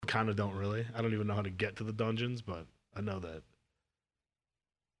kind of don't really. I don't even know how to get to the dungeons, but I know that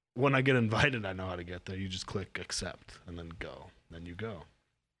when I get invited, I know how to get there. You just click accept and then go. Then you go.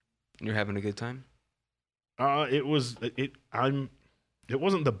 You're having a good time? It wasn't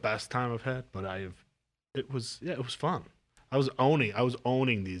the best time I've had, but it was fun. I was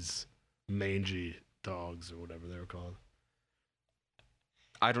owning these mangy dogs or whatever they were called.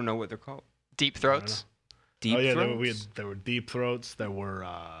 I don't know what they're called. Deep throats. Deep throats? There were deep throats. There were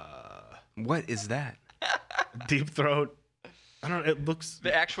What is that? deep throat. I don't know. It looks.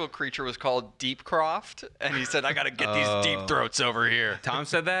 The actual creature was called Deepcroft, and he said, "I got to get these deep throats over here." Tom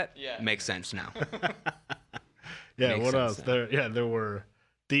said that? Yeah. Makes sense now. Yeah. Makes What sense else? now. There were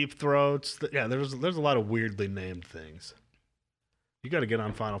deep throats. There's a lot of weirdly named things. You got to get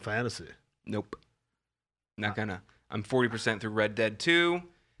on Final Fantasy. Nope. Not gonna. I'm 40% through Red Dead 2,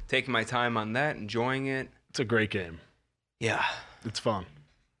 taking my time on that, enjoying it. It's a great game. Yeah, It's fun.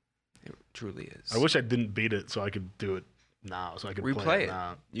 it truly is. I wish I didn't beat it so I could do it now, so I could play Replay it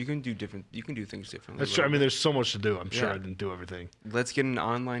now. You can do things differently. That's true. I mean, there's so much to do. I'm sure Yeah. I didn't do everything. Let's get an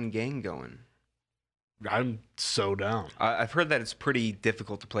online game going. I'm so down. I've heard that it's pretty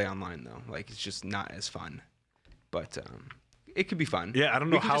difficult to play online though. Like it's just not as fun. But it could be fun. Yeah, I don't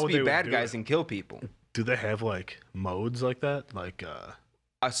know we can how just they be would bad do guys it. and kill people. Do they have like modes like that? Like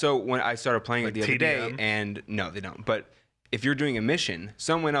So when I started playing Like it the other day, TDM? and no, they don't. But if you're doing a mission,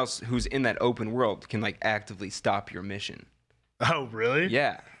 someone else who's in that open world can like actively stop your mission. oh really?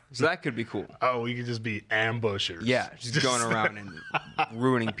 Yeah, so that could be cool. Oh, we could just be ambushers. Yeah, just going around and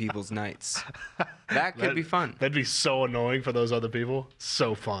ruining people's nights. That could be fun. That'd be so annoying for those other people.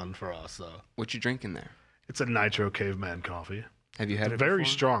 So fun for us though. What you drinking there? It's a Nitro Caveman coffee. Have you had it Very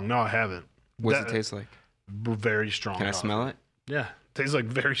before? strong. No, I haven't. What's That- it taste like? Very strong. Can I coffee. smell it? Yeah, tastes like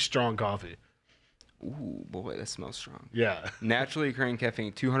very strong coffee. Ooh, boy, that smells strong. Yeah, Naturally occurring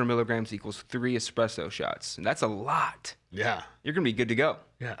caffeine, 200 milligrams equals 3 espresso shots. And that's a lot. yeah, You're going to be good to go.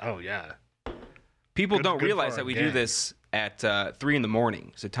 yeah. Oh yeah. People Good- don't good realize for that our we do gang. this at 3 in the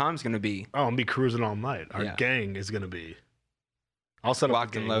morning. So Tom's going to be Oh, I'm be cruising all night. Our Yeah. gang is gonna be. I'll set up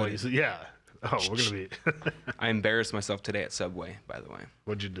Locked the and gang while loaded. Yeah. Oh, we're gonna be. I embarrassed myself today at Subway, by the way.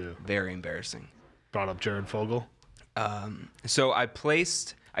 What'd you do? Very embarrassing. Brought up Jared Fogle. So I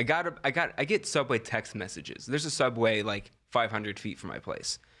get Subway text messages. There's a Subway like 500 feet from my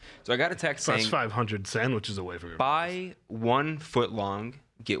place. So I got a text That's saying, 500 sandwiches away from your. buy 1 foot long,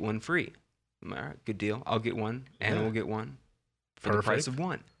 get 1 free. I'm like, all right, good deal. I'll get one, and Yeah. we'll get one for the price Perfect. of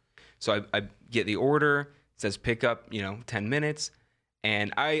 1. So I get the order. It says pick up, 10 minutes.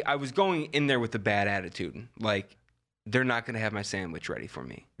 And I was going in there with a bad attitude. Like, they're not going to have my sandwich ready for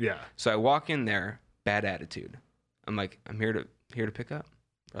me. Yeah. So I walk in there, bad attitude. I'm like, I'm here to pick up.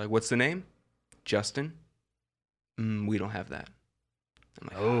 They're like, what's the name? Justin. We don't have that. I'm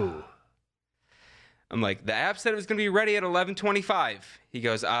like, Oh. I'm like, the app said it was going to be ready at 11:25. He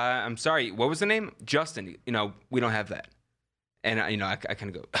goes, I'm sorry, what was the name? Justin. We don't have that. And I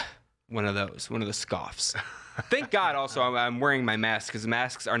kind of go, one of the scoffs. Thank God. Also, I'm wearing my mask because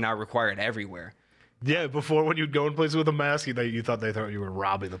masks are now required everywhere. Yeah. Before, when you'd go in places with a mask, you thought they thought you were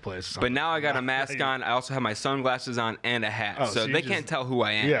robbing the place. Or something. But now I got a mask on. I also have my sunglasses on and a hat, Oh, so so you they just- can't tell who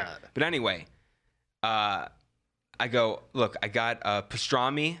I am. Yeah. But anyway, I go, look, I got a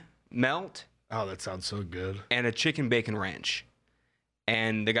pastrami melt Oh, that sounds so good. and a chicken bacon ranch.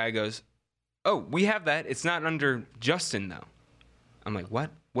 And the guy goes, oh, we have that. It's not under Justin, though. I'm like,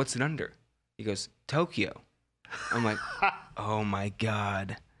 what? What's it under? He goes, Tokyo. I'm like, oh, my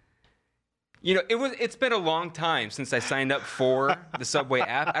God. It's been a long time since I signed up for the Subway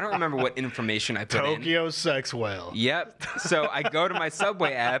app. I don't remember what information I put in. Tokyo sex whale. Yep. So I go to my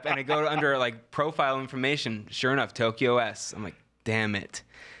Subway app and I go under like profile information. Sure enough, Tokyo S. I'm like, damn it.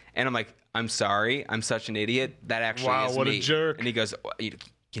 And I'm like, I'm sorry. I'm such an idiot. That actually Wow, is what a me. jerk. And he goes,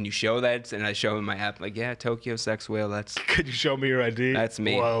 can you show that? And I show him my app. Like, yeah, Tokyo sex whale. That's Could you show me your ID? That's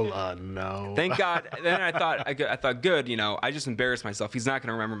me. Well, no. thank God. Then I thought, good. I just embarrassed myself. He's not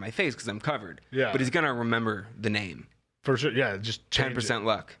gonna remember my face because I'm covered. Yeah. But he's gonna remember the name. For sure. Yeah. Just change 10%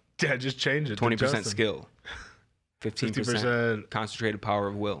 luck. it. Yeah. Just change it. to 20% Justin. skill. 15% 50%. concentrated power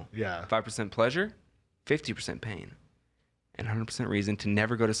of will. Yeah. 5% pleasure, 50% pain, and 100% reason to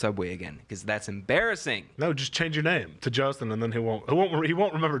never go to Subway again because that's embarrassing. No, just change your name to Justin, and then he won't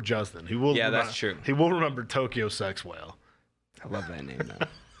remember Justin. He will. Yeah, that's true. He will remember Tokyo sex whale. I love that name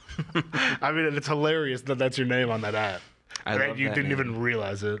though. I mean, it's hilarious that that's your name on that app. I And love you that didn't name. even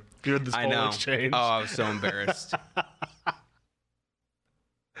realize it. You had this I whole know. exchange. Oh, I was so embarrassed.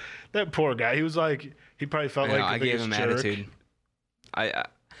 That poor guy. He was like, he probably felt I know, like the I gave biggest him jerk. attitude.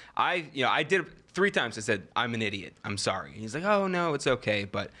 I did it 3 times. I said, I'm an idiot. I'm sorry. He's like, oh, no, it's okay.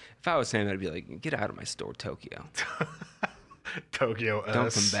 But if I was him, I'd be like, get out of my store, Tokyo. Tokyo S.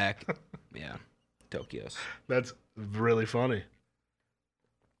 Don't come back. Yeah, Tokyo's. That's really funny.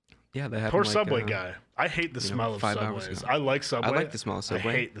 Yeah, that happened. Poor like, Subway guy. I hate the smell of 5 hours Subways. ago. I like Subway. I like the smell of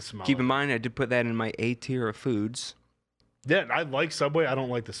Subway. I hate the smell. Keep in of it. mind, I did put that in my A tier of foods. Yeah, I like Subway. I don't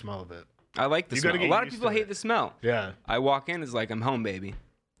like the smell of it. I like the You smell. gotta A get lot of used people to hate it. the smell. Yeah. I walk in, it's like I'm home, baby.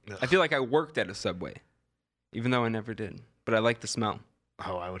 Ugh. I feel like I worked at a Subway, even though I never did. But I like the smell.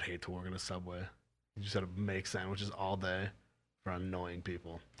 Oh, I would hate to work in a Subway. You just had to make sandwiches all day for annoying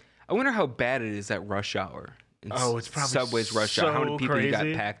people. I wonder how bad it is at rush hour. It's probably Subway's rush hour. How many so people you got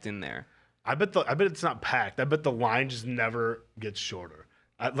crazy. packed in there? I bet it's not packed. I bet the line just never gets shorter.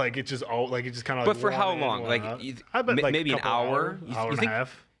 It just kind of. But for how long? Like, I bet like maybe a an couple hour. hour and a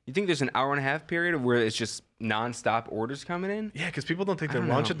half. You think there's an hour and a half period where it's just nonstop orders coming in? Yeah, because people don't take their don't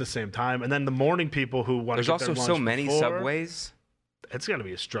lunch know. at the same time, and then the morning people who want to. There's get also their so lunch many before, Subways. It's got to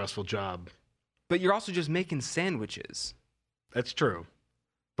be a stressful job. But you're also just making sandwiches. That's true,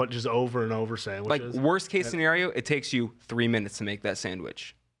 but just over and over Like, sandwiches. worst case scenario, it takes you 3 minutes to make that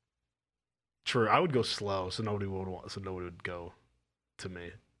sandwich. True, I would go slow, so nobody would go to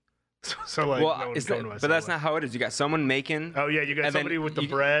me. So like, Well, no one is would go that, to my but that's Subway. not how it is. You got someone making. Oh yeah, you got and then somebody with the you-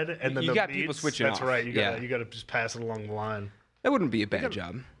 bread, and then you the got people meats. switching That's off. right. You Yeah. got to just pass it along the line, That wouldn't be a bad gotta-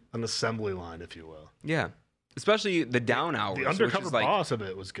 job. an assembly line, if you will. Yeah. Especially the down hours. The which undercover is like, boss of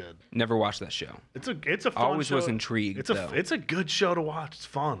it was good. never watched that show. It's a fun Always show. was intrigued, though. It's a good show to watch. It's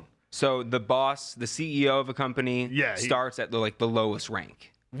fun. So the boss, the CEO of a company, Yeah, starts at the lowest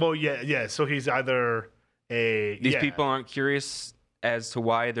rank. Well, yeah. So he's either These people aren't curious as to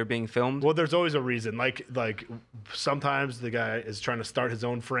why they're being filmed. Well, there's always a reason. Like sometimes the guy is trying to start his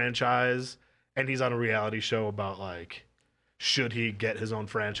own franchise, and he's on a reality show about like should he get his own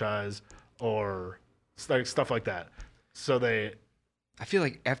franchise or like stuff like that. So I feel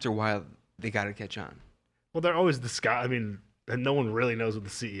like after a while they got to catch on. well, they're always the guy. I mean, and no one really knows what the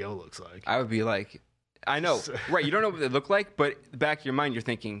CEO looks like. I would be like, I know, right? You don't know what they look like, but in the back of your mind, you're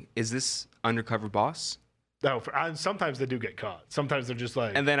thinking, is this undercover boss? No, sometimes they do get caught. Sometimes they're just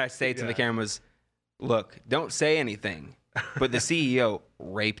like. And then I say to the Yeah. cameras, look, don't say anything, but the CEO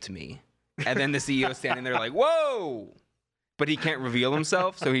raped me. And then the CEO standing there like, whoa! But he can't reveal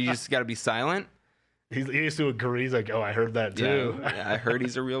himself, so he just got to be silent. he used to agree. He's like, oh, I heard that too. Yeah, I heard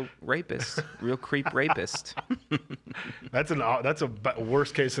he's a real rapist, real creep rapist. That's a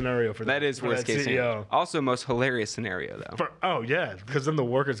worst case scenario for That is for worst that case CEO. scenario. Also, most hilarious scenario though. Oh yeah, because then the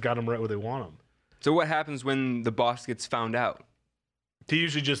workers got him right where they want him. So what happens when the boss gets found out? He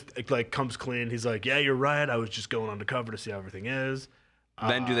usually just like comes clean. He's like, yeah, you're right. I was just going undercover to see how everything is.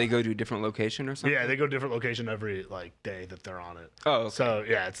 Then do they go to a different location or something? Yeah, they go to a different location every like day that they're on it. Oh, okay. So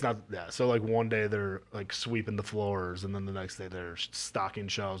yeah, it's not So like one day they're like sweeping the floors, and then the next day they're stocking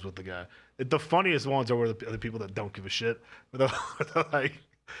shelves with the guy. The funniest ones are the people that don't give a shit. They're like,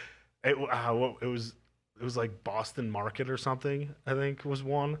 it was like Boston Market or something. I think was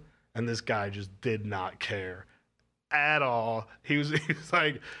one, and this guy just did not care at all. He was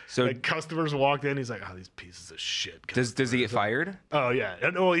like, So- like customers walked in. He's like, oh, these pieces of shit. Does he get fired? Oh yeah,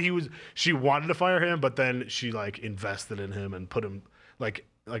 and well, she wanted to fire him, but then she like invested in him and put him like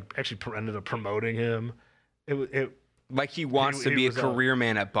actually ended up promoting him. It Like he wants he to be a was, career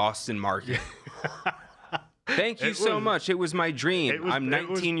man at Boston Market. Thank you It so was- much. It was my dream. it was- I'm it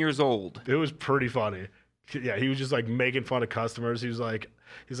was- 19 years old. it was pretty funny. Yeah, he was just like making fun of customers. He's like,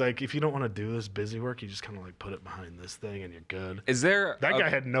 if you don't want to do this busy work, you just kind of like put it behind this thing and you're good. Is there That guy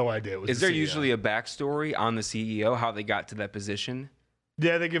had no idea. It was is the there CEO. usually a backstory on the CEO, how they got to that position?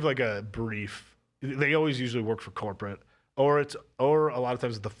 Yeah, they give like a brief. They always usually work for corporate, or a lot of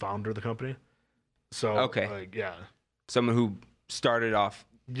times it's the founder of the company. So Okay. like, yeah, Someone who started off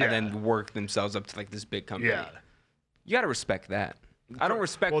Yeah. and then worked themselves up to like this big company. yeah. You got to respect that. I don't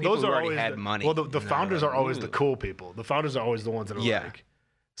respect people who already had money. Well, the founders are always the Ooh. cool people. The founders are always the ones that are Yeah.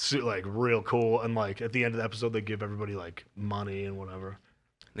 like real cool, and like at the end of the episode, they give everybody like money and whatever.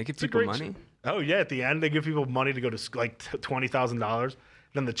 They give a people great money. Oh yeah, at the end they give people money to go to like $20,000.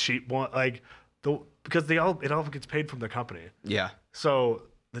 Then the cheap one, like because it all gets paid from their company. Yeah. So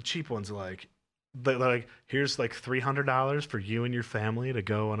the cheap ones are like, they're like, here's like $300 for you and your family to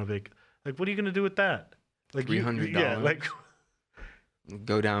go on a big. Like, what are you gonna do with that? Like $300? Yeah, like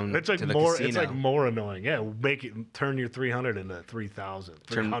Go down it's like to the more. casino. It's like more annoying. Yeah, make it turn your 300 into 3,000.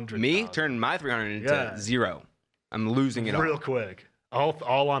 turn 300,000. turn my 300 into Yeah. 0. I'm losing it real all. quick.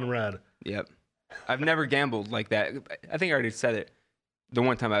 All on red. Yep. I've never gambled like that. I think I already said it. the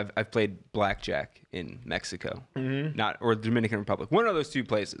one time I've played blackjack in Mexico, Mm-hmm. or the Dominican Republic. One of those two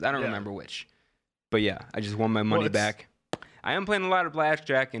places. I don't Yeah. remember which. But yeah, I just won my money it's- back. I am playing a lot of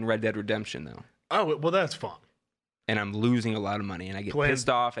blackjack in Red Dead Redemption though, Oh, well, that's fun. and I'm losing a lot of money, and I get Playing- pissed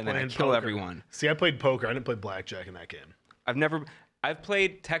off, and then I playing kill poker. everyone. See, I played poker. I didn't play blackjack in that game. I've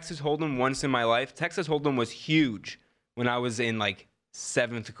played Texas Hold'em once in my life. Texas Hold'em was huge when I was in like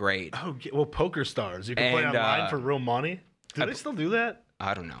 7th grade. Oh, well, Poker Stars. You can play And, online for real money. Do they still do that?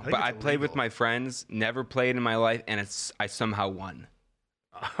 I don't know, think but it's I played with illegal. my friends. Never played in my life, and I somehow won.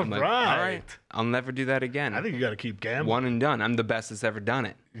 All I'm like, right. all right, I'll never do that again. I think you got to keep gambling. One and done. I'm the best that's ever done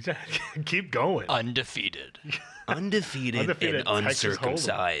it. Keep going. Undefeated. Undefeated, Undefeated and Texas Hold'em.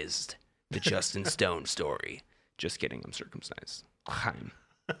 uncircumcised. The Justin Stone story. Just kidding. I'm circumcised. Chaim.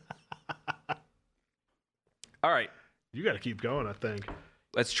 All right, You got to keep going, I think.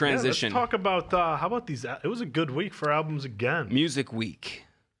 let's Yeah, transition. let's talk about how about these? It was a good week for albums again. Music Week.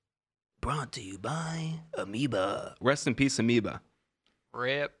 Brought to you by Amoeba. Rest in peace, Amoeba.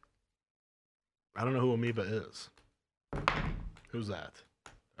 Rip. I don't know who Amoeba is. Who's that?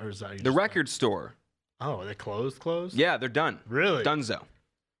 Or is that you The just- record store. Oh, are they closed? Yeah, they're done. Really? Dunzo.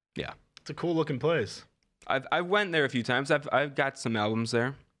 Yeah. It's a cool looking place. I went there a few times. I've got some albums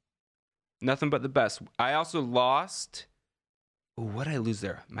there. Nothing but the best. I also lost. Ooh, what did I lose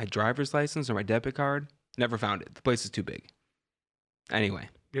there? My driver's license or my debit card? Never found it. The place is too big. Anyway,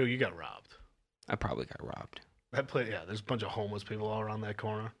 Yo, you got robbed. I probably got robbed. That place, yeah. There's a bunch of homeless people all around that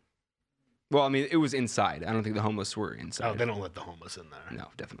corner. Well, I mean, it was inside. I don't think the homeless were Oh, inside. they don't let the homeless in there. No,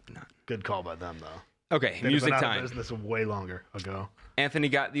 definitely not. Good call by them though. Okay, They'd have music been out of time. business way longer ago. Anthony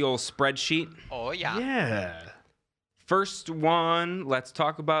got the old spreadsheet. Oh, yeah. Yeah. First one, let's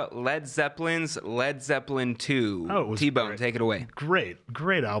talk about Led Zeppelin's Led Zeppelin 2. Oh, it was T-Bone, great. take it away.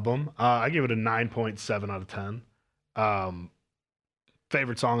 Great album. I give it a 9.7 out of 10.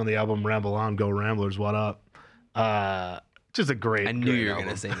 Favorite song on the album, Ramble On, Go Ramblers, What Up? Just a great I knew great you were album.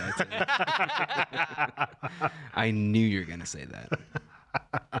 going to say that. I knew you were going to say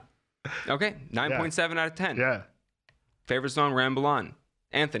that. Okay, 9.7 out of 10. Yeah. Favorite song, Ramble On.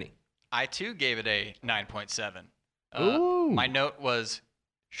 Anthony. I too gave it a 9.7. Ooh. My note was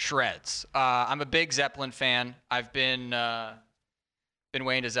shreds. I'm a big Zeppelin fan. I've been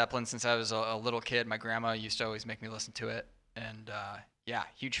way into Zeppelin since I was a little kid. My grandma used to always make me listen to it, and yeah,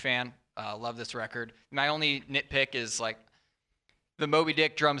 huge fan. Love this record. My only nitpick is like the Moby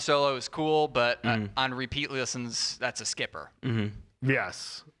Dick drum solo is cool, but on repeat listens, that's a skipper. Mm-hmm.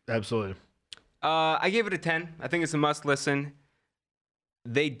 Yes, absolutely. I gave it a 10. I think it's a must listen.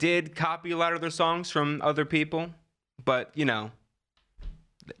 They did copy a lot of their songs from other people, but, you know,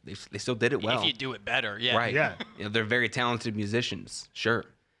 they still did it well. If you do it better, yeah. Right. Yeah. You know, they're very talented musicians. Sure.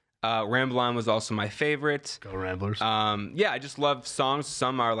 Ramble On was also my favorite. Go Ramblers. Yeah, I just love songs.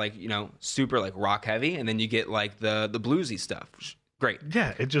 Some are like, you know, super like rock heavy, and then you get like the bluesy stuff. Great.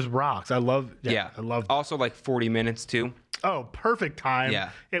 yeah, it just rocks. I love I love Also like 40 minutes too. Oh, perfect time.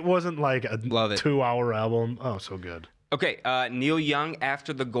 Yeah. It wasn't like a Love it. 2-hour album. Oh, so good. Okay, Neil Young,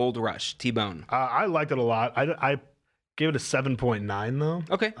 After the Gold Rush, T-Bone. I liked it a lot. I gave it a 7.9 though.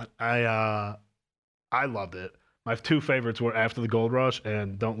 Okay. I loved it. My two favorites were After the Gold Rush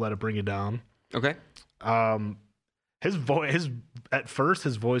and Don't Let It Bring You Down. Okay. His voice, at first,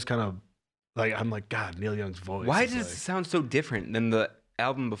 his voice kind of like, I'm like, God, Neil Young's voice. Why is does it like, sound so different than the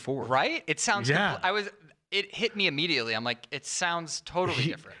album before? Right? It sounds. Yeah. It hit me immediately. I'm like, it sounds totally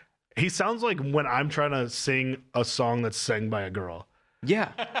different. he sounds like when I'm trying to sing a song that's sang by a girl. Yeah.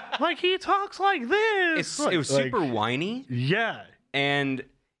 Like he talks like this. It was Like- super whiny. Yeah. And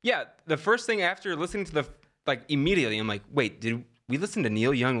yeah, the first thing after listening to like immediately, I'm like, wait, did we listen to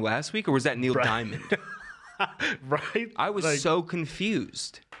Neil Young last week or was that Neil Right. Diamond? Right. I was Like, so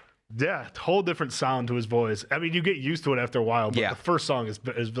confused. yeah, whole different sound to his voice. I mean, you get used to it after a while, but Yeah. the first song is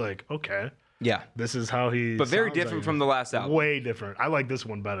like, okay, Yeah. this is how he. But very sounds, different I from guess. the last album. Way different. I like this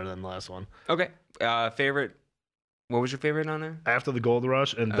one better than the last one. Okay. Favorite. What was your favorite on there? After the Gold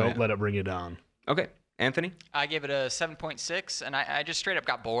Rush and Oh, Don't yeah. Let It Bring You Down. Okay. Anthony? I gave it a 7.6, and I just straight up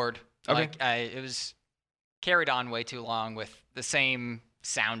got bored. Okay. Like it was carried on way too long with the same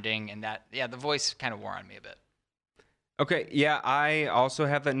sounding, and that the voice kind of wore on me a bit. Okay. Yeah, I also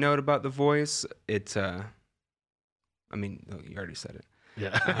have that note about the voice. It's, I mean, you already said it.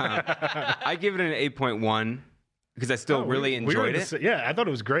 Yeah. I give it an 8.1 because I still Oh, really we were enjoyed in the it. sa- yeah, I thought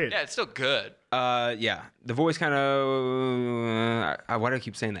it was great. Yeah, it's still good. Yeah, the voice kind of. Why do I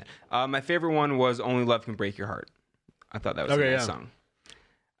keep saying that? My favorite one was "Only Love Can Break Your Heart." I thought that was Okay, a nice yeah. song.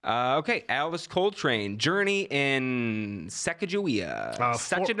 Okay, Alice Coltrane, Journey in Sacagawea,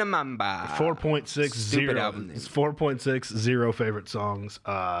 Sachinamamba. 4.60. Stupid album name. It's 4.60 favorite songs.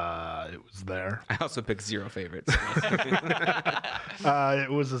 It was there. I also picked 0 favorites.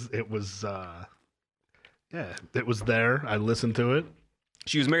 It was there. I listened to it.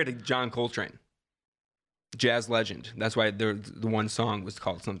 She was married to John Coltrane, jazz legend. That's why the one song was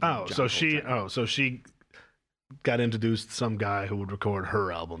called something. Oh, John so Coltrane. she got introduced to some guy who would record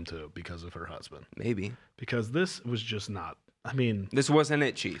her album too because of her husband. Maybe. Because this was just not. I mean, This wasn't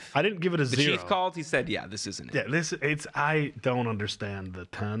it, Chief. I didn't give it a The 0. Chief called. He said, "Yeah, this isn't it." Yeah, I don't understand the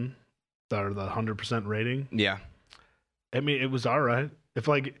 10 or the 100% rating. Yeah. I mean, it was all right. If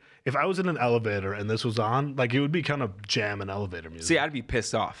I was in an elevator and this was on, like, it would be kind of jam and elevator music. See, I'd be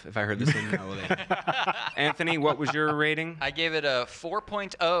pissed off if I heard this in the elevator. Anthony, what was your rating? I gave it a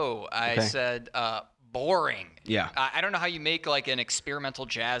 4.0. I Okay. said boring. Yeah. I don't know how you make like an experimental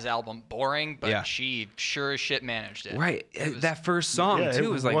jazz album boring, but Yeah. she sure as shit managed it. Right. That first song, yeah, too, it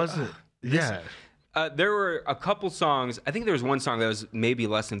was like. wasn't. Yeah. There were a couple songs. I think there was one song that was maybe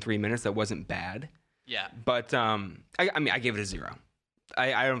less than 3 minutes that wasn't bad. Yeah. But I mean, I gave it a 0.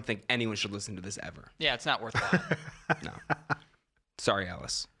 I don't think anyone should listen to this ever. Yeah, it's not worthwhile. No. Sorry,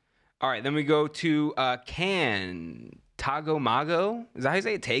 Alice. All right, then we go to Can Tago Mago. Is that how you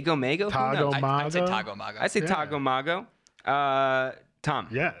say it? Tago Mago? Who knows? I'd say Mago? Tago Mago. I say Yeah. Tago Mago. Tom.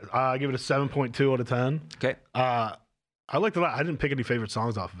 Yeah. I give it a 7.2 out of 10. Okay. I liked it a lot. I didn't pick any favorite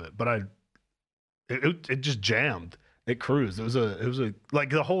songs off of it, but it just jammed. It cruised. It was a like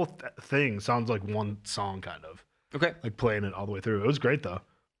the whole thing sounds like one song kind of. Okay. Like playing it all the way through. It was great though.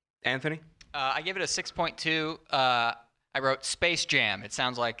 Anthony? I gave it a 6.2. I wrote Space Jam. It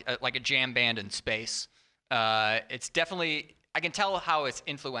sounds like a jam band in space. It's definitely, I can tell how it's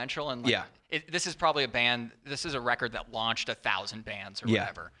influential, and like, Yeah. this is probably a band. This is a record that launched 1,000 bands or Yeah.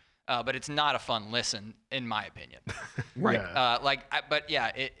 whatever. But it's not a fun listen, in my opinion. Right. Yeah. But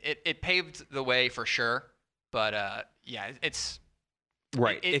yeah, it paved the way for sure. But yeah, it's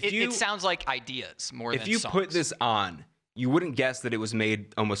Right. it sounds like ideas more than if you songs. put this on, you wouldn't guess that it was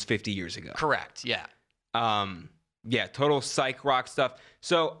made almost 50 years ago. Correct. Yeah. Yeah, total psych rock stuff.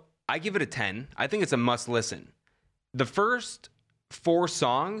 So I give it a 10. I think it's a must listen. The first 4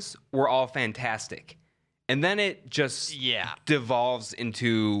 songs were all fantastic. And then it just devolves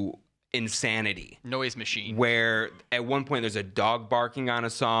into insanity. Noise machine. Where at one point there's a dog barking on a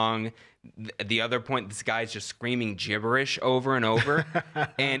song. The other point, this guy's just screaming gibberish over and over.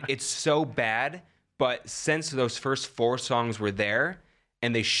 And it's so bad. But since those first 4 songs were there,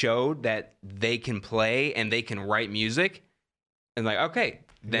 and they showed that they can play and they can write music, and like, okay,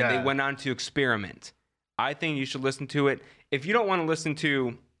 then they went on to experiment. I think you should listen to it. If you don't want to listen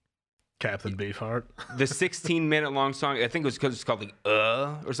to Captain Beefheart. the 16-minute long song, I think it was because it's called like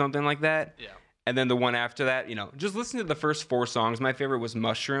or something like that. Yeah. And then the one after that, just listen to the first 4 songs. My favorite was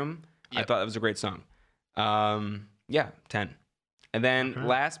Mushroom. I thought that was a great song. 10. And then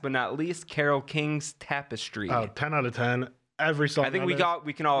last but not least, Carole King's Tapestry. Oh, 10 out of 10. Every song. I think on we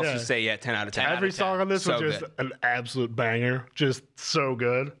this- can all just say 10 out of 10. Every song on this So was just good. an absolute banger. Just so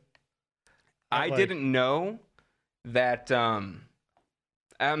good. I didn't know that.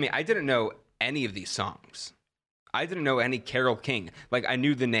 I didn't know any of these songs. I didn't know any Carole King. Like, I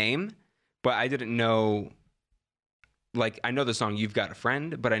knew the name, but I didn't know. Like, I know the song "You've Got a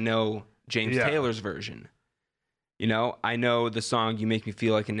Friend," but I know James Taylor's version. I know the song "You Make Me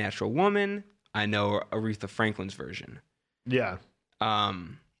Feel Like a Natural Woman." I know Aretha Franklin's version. Yeah.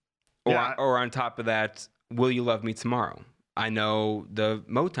 Or on top of that, "Will You Love Me Tomorrow?" I know the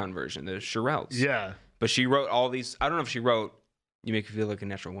Motown version, the Shirelles. Yeah. But she wrote all these. I don't know if she wrote "You Make Me Feel Like a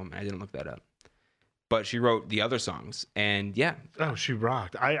Natural Woman." I didn't look that up. But she wrote the other songs, and yeah. Oh, she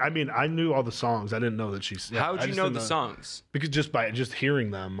rocked. I mean, I knew all the songs. I didn't know that she's. How did you know the songs? Because just by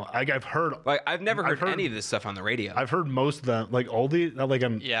hearing them, I've heard. Like, I've never heard any of this stuff on the radio. I've heard most of them, like oldie, like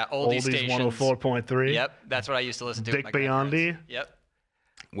on oldie stations. 104.3. Yep, that's what I used to listen to. Dick with my grandparents. Biondi. Yep.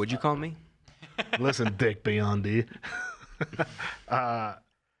 Would you call me? Listen, Dick Biondi.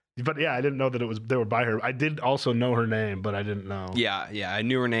 But yeah, I didn't know that they were by her. I did also know her name, but I didn't know. Yeah, I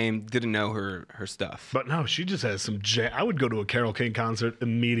knew her name, didn't know her stuff. But no, she just has some I would go to a Carole King concert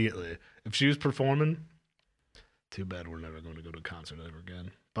immediately if she was performing. Too bad we're never going to go to a concert ever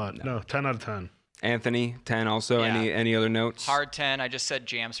again. But no 10 out of 10. Anthony, 10 also. Yeah. Any other notes? Hard 10. I just said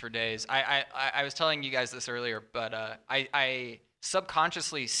jams for days. I was telling you guys this earlier, but I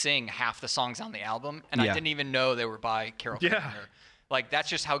subconsciously sing half the songs on the album, and I didn't even know they were by Carole King. Like, that's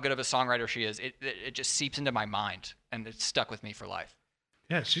just how good of a songwriter she is. It just seeps into my mind, and it's stuck with me for life.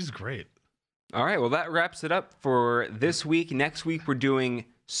 Yeah, she's great. All right, well, that wraps it up for this week. Next week, we're doing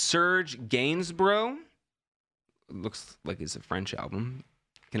Serge Gainsborough. Looks like it's a French album.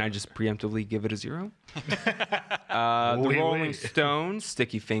 Can I just preemptively give it a 0? The Oui, Rolling oui. Stones,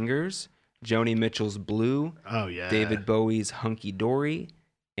 Sticky Fingers. Joni Mitchell's Blue. Oh yeah. David Bowie's Hunky Dory.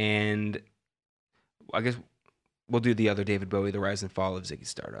 And I guess we'll do the other David Bowie, The Rise and Fall of Ziggy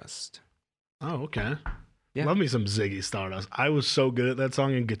Stardust. Oh, okay. Yeah. Love me some Ziggy Stardust. I was so good at that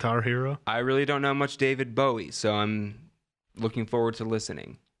song in Guitar Hero. I really don't know much David Bowie, so I'm looking forward to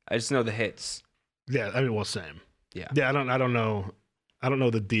listening. I just know the hits. Yeah, I mean, well, same. Yeah. Yeah, I don't know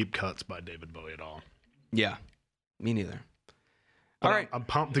the deep cuts by David Bowie at all. Yeah, me neither. But All right. I'm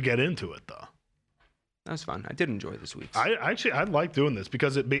pumped to get into it though. That was fun. I did enjoy this week's. I like doing this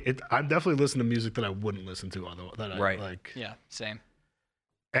because I'm definitely listening to music that I wouldn't listen to otherwise. That I Right. like. Yeah, same.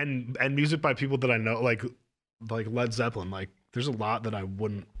 And music by people that I know, like Led Zeppelin. Like, there's a lot that I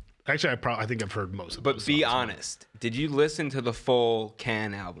wouldn't. Actually, I think I've heard most of. But those be songs. honest. Did you listen to the full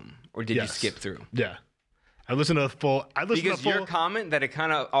Can album, or did you Yes. skip through? Yeah, I listened to the full. Because your comment that it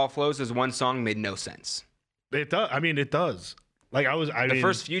kind of all flows as one song made no sense. It does. I mean, it does. Like The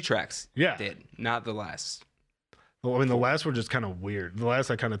first few tracks Yeah. did, not the last. Well, I mean, the last were just kind of weird. The last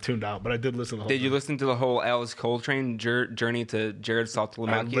I kind of tuned out, but I did listen to the whole Did you thing. listen to the whole Alice Coltrane journey to Jared I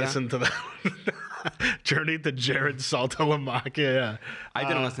Saltalamacchia? listened to the Journey to Jared Saltalamacchia. Yeah. I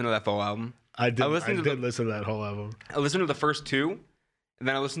didn't listen to that full album. I did. I listened did to listen to that whole album. I listened to the first two, and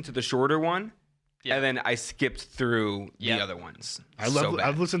then I listened to the shorter one, Yeah. and then I skipped through Yep. the other ones.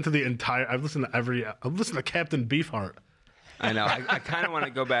 I've listened to the entire. I've listened to Captain Beefheart. I know. I kind of want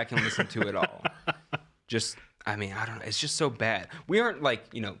to go back and listen to it all. Just, I mean, I don't know. It's just so bad. We aren't like,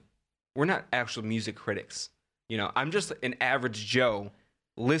 we're not actual music critics. I'm just an average Joe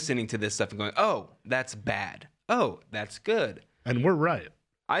listening to this stuff and going, oh, that's bad. Oh, that's good. And we're right.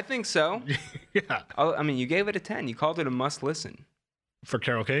 I think so. Yeah. I mean, you gave it a 10. You called it a must listen. For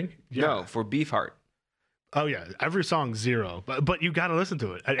Carole King? Yeah. No, for Beefheart. Oh yeah. Every song 0, but you got to listen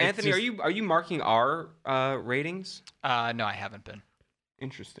to it. It's Anthony, just- are you marking our ratings? No, I haven't been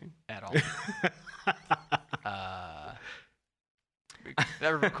Interesting. at all.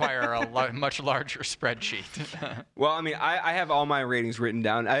 That would require a much larger spreadsheet. Well, I mean, I have all my ratings written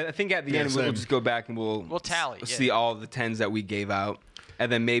down. I think at the Yeah, end we'll same. just go back and we'll tally, see yeah. all the 10s that we gave out, and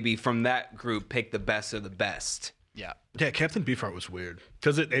then maybe from that group pick the best of the best. Yeah. Yeah, Captain Beefheart was weird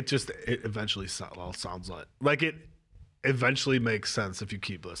because it eventually all sounds like it eventually makes sense if you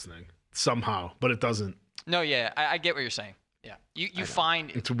keep listening somehow, but it doesn't. No, yeah, I get what you're saying. Yeah. You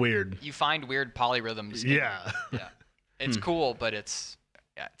find It's weird. you find weird polyrhythms. Yeah. Yeah. It's cool, but it's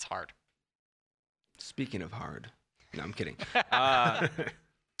hard. Speaking of hard, no, I'm kidding. I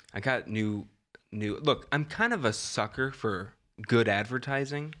got new. Look, I'm kind of a sucker for good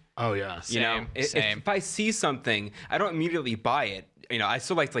advertising. Oh yeah. Same. If I see something, I don't immediately buy it. I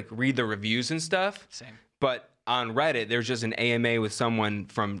still like to read the reviews and stuff. Same. But on Reddit, there's just an AMA with someone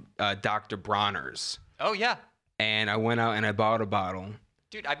from Dr. Bronner's. Oh yeah. And I went out and I bought a bottle.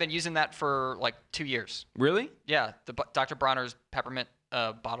 Dude, I've been using that for like 2 years. Really? Yeah, the Dr. Bronner's peppermint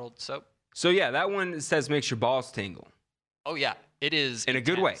bottled soap. So yeah, that one says makes your balls tingle. Oh yeah, it is In a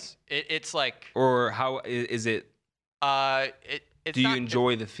good way. intense. It's like Or how is it? it's Do you not,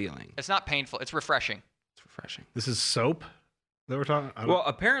 enjoy the feeling? It's not painful. It's refreshing. It's refreshing. This is soap that we're talking. I don't- Well,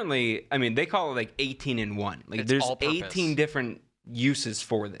 apparently, I mean, they call it 18 in 1. Like It's there's all purpose. 18 different uses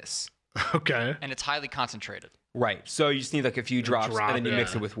for this. okay. And it's highly concentrated. Right. So you just need a few drops drop, and then you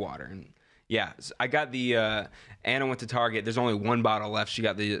mix yeah. it with water. And yeah, so I got the Anna went to Target. There's only one bottle left. She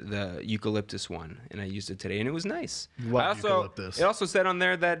got the eucalyptus one, and I used it today, and it was nice. Love eucalyptus. It also said on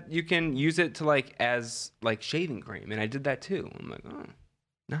there that you can use it to as shaving cream, and I did that too. I'm like, oh,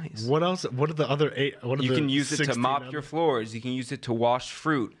 nice. What else? What are the other 8? What are You the can use it to 16 mop other- your floors. You can use it to wash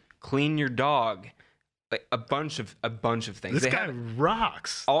fruit, clean your dog, like a bunch of things. This They guy have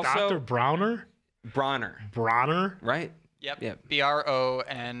rocks. Also- Dr. Bronner? Bronner, right? Yep. Yep.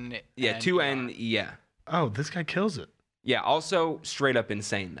 BRON. Yeah, 2N. Yeah. Oh, this guy kills it. Yeah, also straight up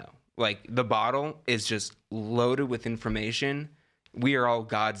insane though. Like the bottle is just loaded with information. We are all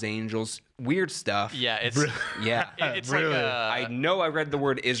God's angels. Weird stuff. Yeah, it's Yeah. it's Really? like I know I read the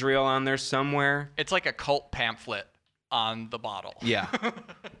word Israel on there somewhere. it's like a cult pamphlet on the bottle. Yeah.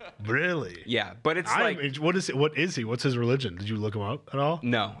 Really? Yeah, but it's What is it? What is he? What's his religion? Did you look him up at all?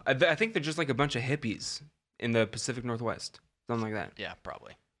 no. I think they're just like a bunch of hippies in the Pacific Northwest. Something like that. Yeah,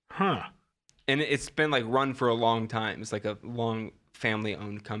 probably. Huh. And it's been run for a long time. It's like a long family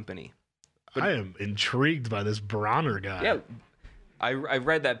owned company. I am intrigued by this Bronner guy. Yeah. I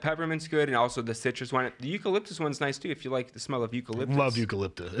read that peppermint's good and also the citrus one. The eucalyptus one's nice too if you like the smell of eucalyptus. Love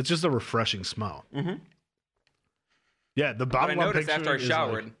eucalyptus. It's just a refreshing smell. Mm-hmm. Yeah, the But I bottle I'm noticed after I picturing is, like-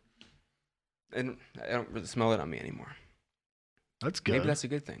 showered, and I don't really smell it on me anymore. that's good. Maybe that's a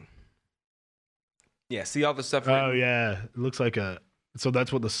good thing. Yeah, see all the stuff. Oh written? yeah, it looks like a. So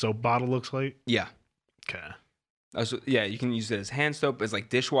that's what the soap bottle looks like. Yeah. Okay. Yeah, you can use it as hand soap, as like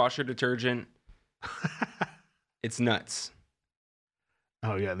dishwasher detergent. It's nuts.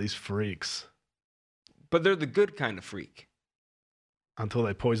 Oh yeah, these freaks. But they're the good kind of freak. Until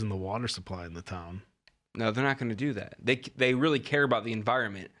they poison the water supply in the town. No, they're not going to do that. They really care about the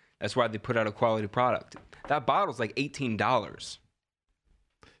environment. That's why they put out a quality product. That bottle's like $18.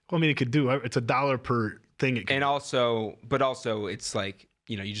 Well, I mean, it could do. It's $1 per thing. It can. And also it's like,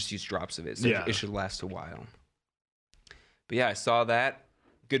 you know, you just use drops of it. So Yeah. it should last a while. But yeah, I saw that.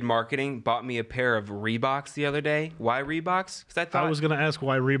 Good marketing. Bought me a pair of Reeboks the other day. Why Reeboks? Because I I thought... was gonna ask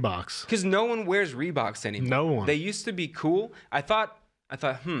why Reeboks. Because no one wears Reeboks anymore. No one. They used to be cool. I thought,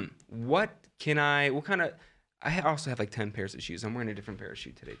 what kind of... I also have like 10 pairs of shoes. I'm wearing a different pair of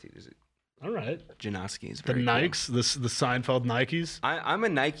shoes today, too. There's a All right. Janoski. Is The very cool. Nikes, the Seinfeld Nikes. I'm a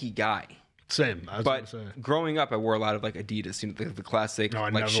Nike guy. Same. I was gonna But say. growing up, I wore a lot of like Adidas, you know, the classic, No, I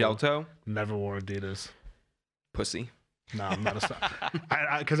like never- shell-toe. Never wore Adidas. Pussy. No, I'm not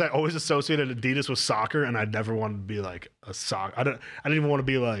a because I always associated Adidas with soccer, and I never wanted to be like a sock. I didn't even want to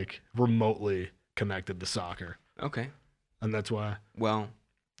be like remotely connected to soccer, Okay. and that's why Well,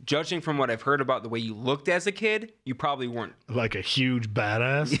 judging from what I've heard about the way you looked as a kid, you probably weren't like a huge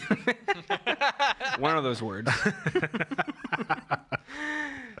badass. one of those words.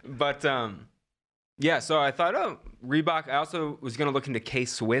 But yeah, so I thought, Reebok. I also was gonna look into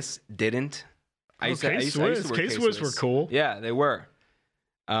K-Swiss, didn't. I used to wear K-Swiss were cool. Yeah, they were.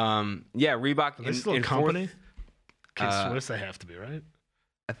 Yeah, Reebok. Are they still a in company? uh, K-Swiss, they have to be, right?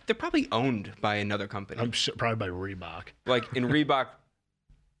 They're probably owned by another company. I'm sure, probably by Reebok. Like in Reebok.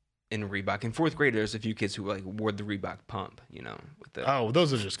 In fourth grade, there's a few kids who like wore the Reebok pump. You know, with the Oh,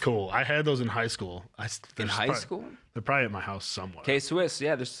 those are just cool. I had those in high school. in high school. They're probably at my house somewhere. K-Swiss,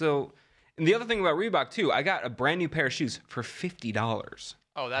 yeah, they're still. And the other thing about Reebok too, I got a brand new pair of shoes for $50.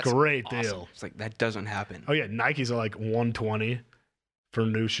 Oh, that's Great awesome. deal. It's like that doesn't happen. Oh yeah, Nikes are like $120 for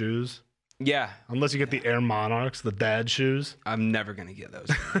new shoes, Yeah, unless you get the Air Monarchs, the dad shoes. I'm never gonna get those.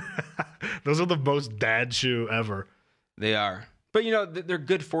 Those are the most dad shoe ever. They are, but you know they're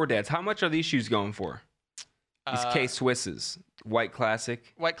good for dads. How much are these shoes going for? These K-Swisses, white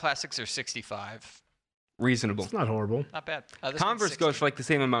classic, White classics are 65. reasonable. It's not horrible. Not bad. This one's Converse 60. goes for like the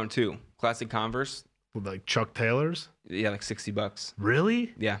same amount too. Classic Converse, With like Chuck Taylors. yeah, like $60.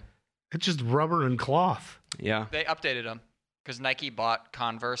 Really? Yeah, It's just rubber and cloth. yeah. They updated them because Nike bought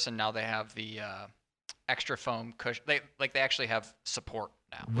Converse and now they have the extra foam cushion. They actually have support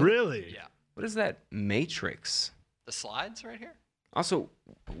now. Really? Yeah. What is that Matrix? The slides right here. Also,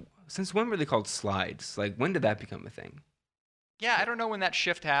 since when were they called slides? Like, when did that become a thing? Yeah, I don't know when that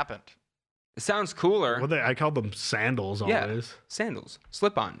shift happened. It sounds cooler. Well, I called them sandals Yeah. always. Sandals,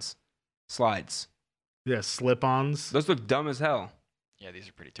 slip-ons, slides. Yeah, slip-ons. Those look dumb as hell. Yeah, these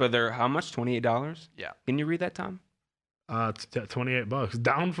are pretty. But they're how much? $28? Yeah. Can you read that, Tom? It's $28,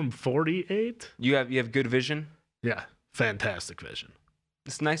 down from 48. You have good vision. Yeah, fantastic vision.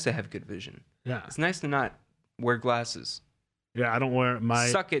 It's nice to have good vision. Yeah, It's nice to not wear glasses. yeah. I don't wear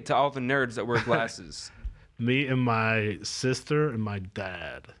Suck it to all the nerds that wear glasses. Me and my sister and my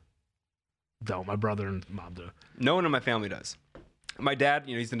dad. Don't. My brother and mom do. No one in my family does. My dad,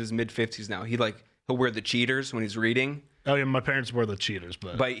 you know, he's in his mid-50s now. He'll wear the cheaters when he's reading, Oh yeah, my parents wear the cheaters,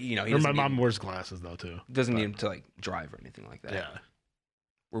 but you know, he or my doesn't mom need, wears glasses though too. need him to like drive or anything like that. Yeah.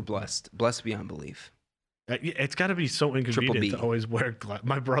 We're blessed beyond belief. It's got to be so inconvenient B. to always wear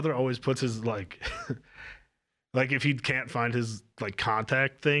My brother always puts his like if he can't find his like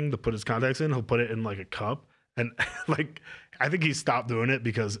contact thing to put his contacts in, he'll put it in like a cup. And like I think he stopped doing it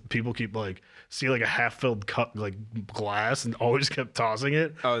because people keep like see like a half-filled cup like glass and always kept tossing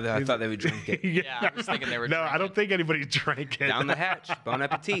it. Oh, I thought they would drink it. Yeah, I was thinking they were. No, I drinking. don't think anybody drank it. Down the hatch. Bon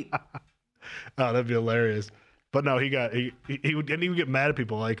appetit. Oh, that'd be hilarious. But no, he would get mad at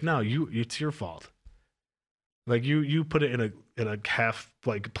people like, no, it's your fault. Like you put it in a half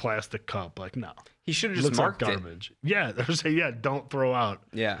like plastic cup. Like no, He should have it just looks like marked it. garbage. Yeah, they're saying don't throw out.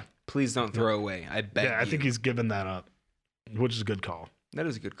 Yeah. Please don't throw away. I beg Yeah, I you. think he's given that up, which is a good call. That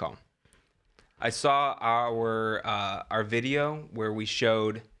is a good call. I saw our video where we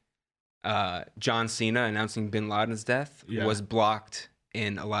showed John Cena announcing Bin Laden's death Yeah. was blocked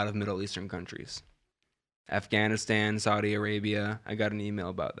in a lot of Middle Eastern countries. Afghanistan, Saudi Arabia. I got an email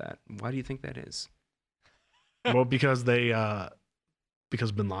about that. Why do you think that is? Well, because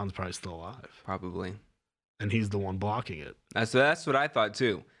because Bin Laden's probably still alive, Probably. and he's the one blocking it. That's what I thought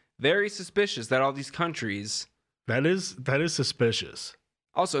too. Very suspicious that all these countries That is suspicious.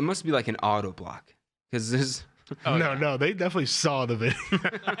 Also, it must be like an auto block because this. Oh, no, yeah. no, they definitely saw the video.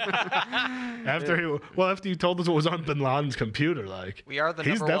 after you told us what was on Bin Laden's computer, like We are the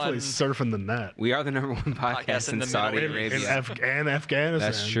he's number definitely one surfing the net. We are the number one podcast in in the Saudi Middle East. Arabia. And Afghanistan.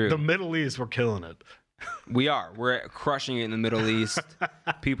 That's true. The Middle East, we're killing it. We are. We're crushing it in the Middle East.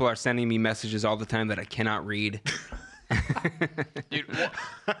 People are sending me messages all the time that I cannot read. Dude,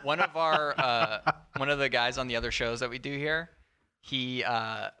 one of the guys on the other shows that we do here, he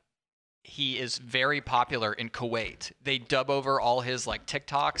is very popular in Kuwait. They dub over all his like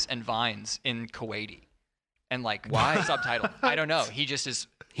TikToks and Vines in Kuwaiti, and like Why? subtitle? I don't know. He just is.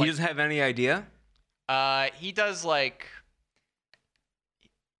 He doesn't have any idea. He does like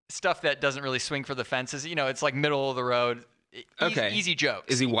stuff that doesn't really swing for the fences. You know, it's like middle of the road. Okay. Easy jokes.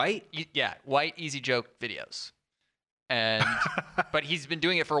 Is he white? Yeah, white easy joke videos. And but he's been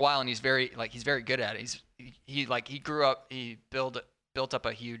doing it for a while, and he's very good at it. He grew up, he built up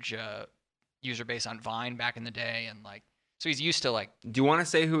a huge user base on Vine back in the day, and like so he's used to like. Do you want to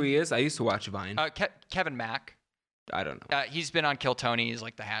say who he is? I used to watch Vine. Kevin Mack. I don't know. He's been on Kill Tony. He's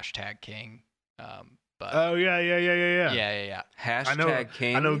like the hashtag king. But Oh yeah. yeah. Hashtag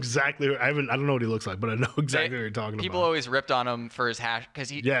King. I know exactly. I don't know what he looks like, but I know exactly what you're talking People about. always ripped on him for his hash because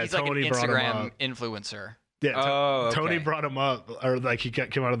he's like an Tony brought him Instagram up. influencer. Yeah, Oh, okay. Tony brought him up, or like he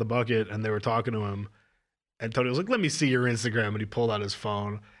came out of the bucket, and they were talking to him, and Tony was like, "Let me see your Instagram," and he pulled out his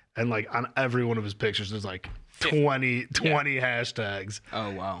phone, and like on every one of his pictures, there's like 20 hashtags. Oh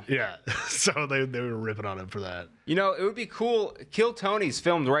wow. Yeah, so they were ripping on him for that. You know, it would be cool. Kill Tony's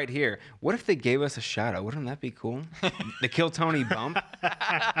filmed right here. What if they gave us a shout out? Wouldn't that be cool? The Kill Tony bump.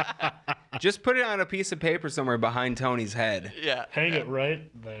 Just put it on a piece of paper somewhere behind Tony's head. Yeah. Hang it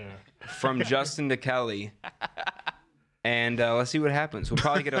right there. From Justin to Kelly. And let's see what happens. We'll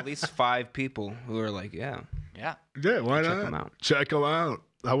probably get at least 5 people who are like, yeah. Yeah. Yeah, why Check not? him out. Check him out.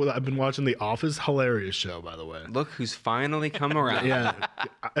 I've been watching The Office. Hilarious show, by the way. Look who's finally come around. Yeah,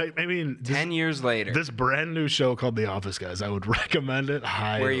 I mean, 10 years later. this brand new show called The Office, guys. I would recommend it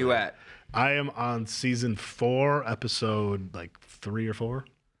highly. Where are you at? I am on season 4, episode like 3 or 4.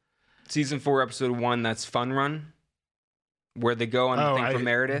 Season 4, episode 1, that's Fun Run. Where they go on the thing for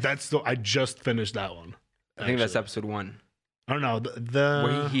Meredith. I just finished that one. I think that's actually. episode 1. I don't know. The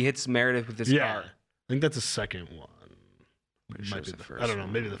Where he hits Meredith with his yeah, car. I think that's the second one. Pretty sure Might it's be the the first I don't know.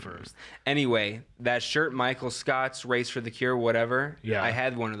 one. Maybe the first. Anyway, that shirt, Michael Scott's Race for the Cure, whatever. Yeah. I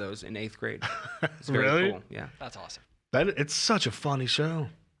had one of those in 8th grade. It's very Really? cool. Yeah. That's awesome. It's such a funny show.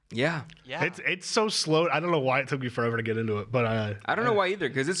 Yeah. Yeah. It's so slow. I don't know why it took me forever to get into it, but I don't know why either,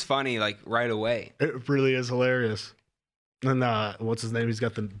 because it's funny like right away. it really is hilarious. And what's his name? He's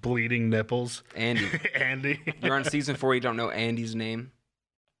got the bleeding nipples. Andy. Andy. You're on season 4, you don't know Andy's name.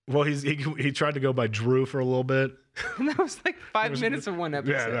 Well, he tried to go by Drew for a little bit. That was like 5 minutes of one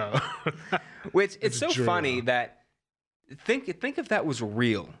episode. Yeah, no. Which it's so Drew. funny that think if that was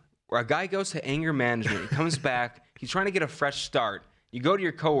real, where a guy goes to anger management, he comes back, he's trying to get a fresh start. You go to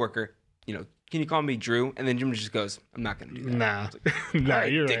your coworker, you know, can you call me Drew? And then Jim just goes, I'm not gonna do that. Nah, All nah,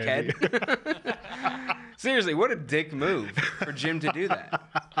 right, you're dickhead. Andy. Seriously, what a dick move for Jim to do that.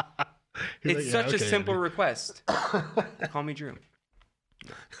 He's It's like, such yeah, a okay, simple Andy. request. Call me Drew.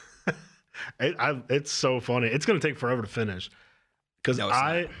 It's so funny. It's gonna take forever to finish because No,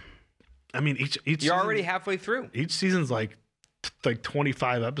 it's I mean each You're season, already halfway through. each season's like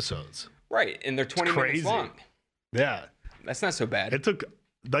 25 episodes. Right, and they're 20 minutes crazy. long. Yeah, That's not so bad. it took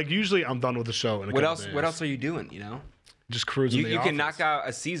like usually I'm done with the show in a What couple else? days. What else are you doing? You know, Just cruising. you the can office. knock out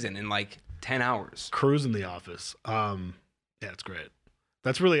a season in like 10 hours. Cruising the office. Yeah, it's great.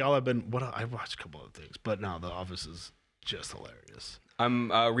 That's really all I've been. I watched a couple other things, but no, The Office is just hilarious. I'm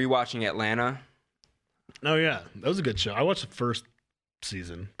rewatching Atlanta. Oh yeah, that was a good show. I watched the first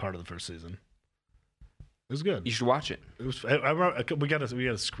season, part of the first season. It was good. You should watch it. It was. We got a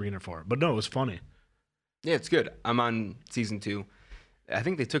screener for it, but no, it was funny. Yeah, it's good. I'm on season 2. I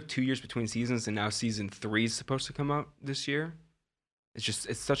think they took 2 years between seasons, and now season 3 is supposed to come out this year.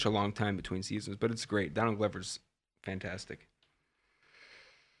 It's such a long time between seasons, but it's great. Donald Glover's fantastic.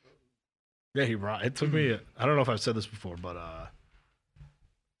 Yeah, he brought. It took me. I don't know if I've said this before, but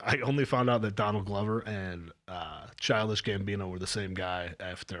I only found out that Donald Glover and Childish Gambino were the same guy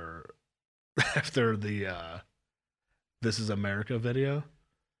after the "This Is America" video.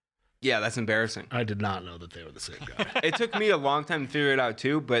 Yeah, that's embarrassing. I did not know that they were the same guy. It took me a long time to figure it out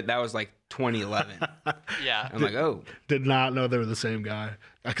too, but that was like 2011. Yeah. I'm like, oh, Did not know they were the same guy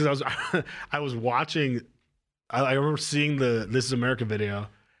because I was watching. I remember seeing the "This Is America" video,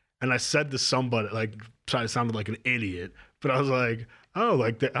 and I said to somebody, like, I sounded like an idiot, but I was like, oh,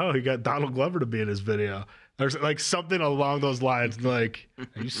 he got Donald Glover to be in his video. or like something along those lines. Like,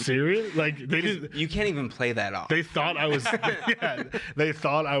 are you serious? Like they didn't. You can't even play that off. They thought I was. Yeah, they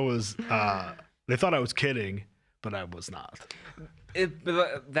thought I was. They thought I was kidding, but I was not.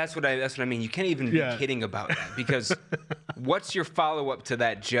 But that's what I mean. You can't even be kidding about that because what's your follow up to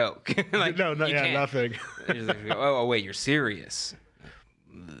that joke? Like, no, you can't. nothing. You're just like, oh, wait, you're serious?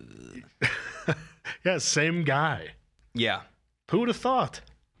 Yeah, same guy. Yeah. Who would have thought?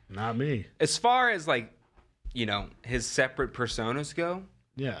 Not me. As far as like, his separate personas go,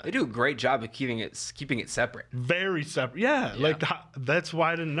 Yeah, they do a great job of keeping it separate. very separate. Yeah, like that's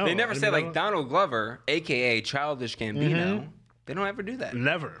why I didn't know. They never I say didn't like know. Donald Glover, aka Childish Gambino. They don't ever do that.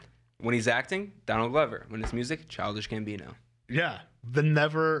 Never. When he's acting, Donald Glover. When it's music, Childish Gambino. Yeah, the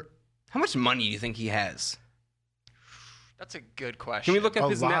never. How much money do you think he has? That's a good question. Can we look up A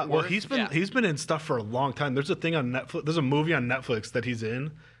his lot. net Well, worth? he's been in stuff for a long time. There's a thing on Netflix. There's a movie on Netflix that he's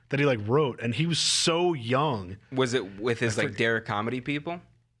in that he like wrote, and he was so young. Was it with his like Derek comedy people?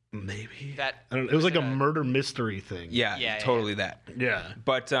 Maybe That I don't know. It was like a it murder mystery thing. Yeah, totally that. Yeah.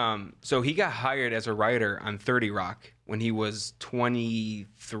 But so he got hired as a writer on 30 Rock when he was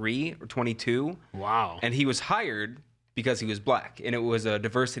 23 or 22. Wow. And he was hired because he was black, and it was a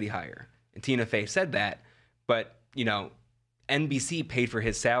diversity hire. And Tina Fey said that, but NBC paid for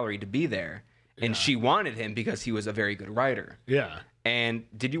his salary to be there, and she wanted him because he was a very good writer. Yeah. And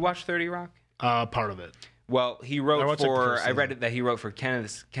did you watch 30 Rock? Part of it. Well, he wrote watched, like, the for. first I read season. it that he wrote for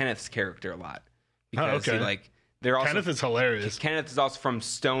Kenneth's character a lot because okay. he like they're also Kenneth is hilarious. Kenneth is also from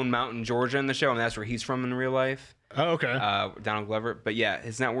Stone Mountain, Georgia, in the show, and that's where he's from in real life. Oh, okay. Donald Glover, but yeah,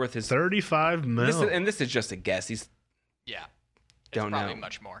 his net worth is 35 mil. this is just a guess. It's Don't probably know.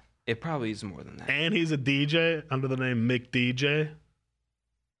 much more. It probably is more than that. And he's a DJ under the name Mick DJ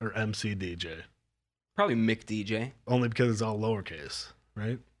or MC DJ. Probably Mick DJ. Only because it's all lowercase,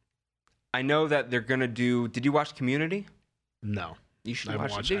 right? I know that they're gonna do. Did you watch Community? No. You should I haven't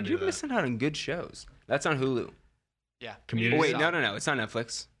watch it. watched Dude, any you're of that. missing out on good shows. That's on Hulu. Yeah. Community. Oh, wait, no. It's on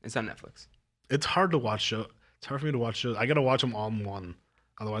Netflix. It's on Netflix. It's hard to watch show. It's hard for me to watch shows. I got to watch them all in one.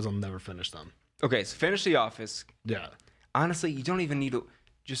 Otherwise, I'll never finish them. Okay, so finish The Office. Yeah. Honestly, you don't even need to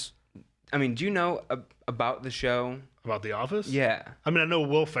just. I mean, do you know about the show? About The Office? Yeah. I mean, I know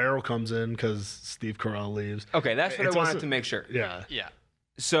Will Ferrell comes in because Steve Carell leaves. Okay, that's what It's I wanted also- to make sure. Yeah. Yeah.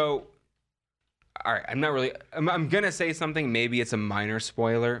 So, all right, I'm gonna say something. Maybe it's a minor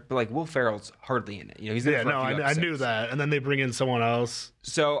spoiler, but like Will Ferrell's hardly in it. He's in it Yeah, for a no, few I knew episodes. that. And then they bring in someone else.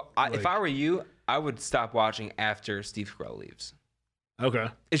 So, if Like- I were you, I would stop watching after Steve Carell leaves. Okay.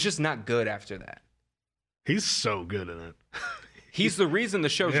 It's just not good after that. He's so good in it. He's the reason the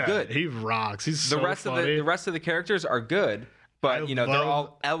show's Yeah, good. He rocks. He's The so rest funny. of the rest of the characters are good, but I they're love-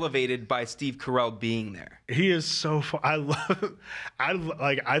 all elevated by Steve Carell being there. He is so fun.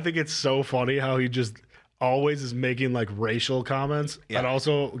 I think it's so funny how he just always is making like racial comments and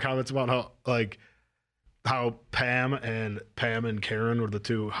also comments about how Pam and Karen were the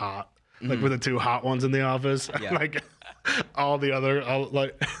two hot were the two hot ones in the office. Yeah. Like all the other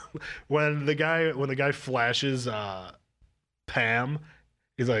when the guy flashes Pam,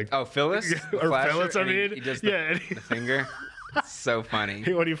 he's like Oh, Phyllis? The or flasher, Phyllis, I and he mean. does Yeah, the finger. It's so funny.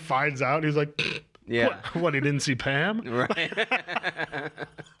 when he finds out, he's like, Yeah. what, he didn't see Pam? Right.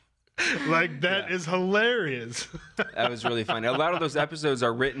 Like, that is hilarious. That was really funny. A lot of those episodes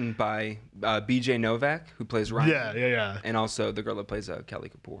are written by BJ Novak, who plays Ryan. Yeah. And also the girl that plays Kelly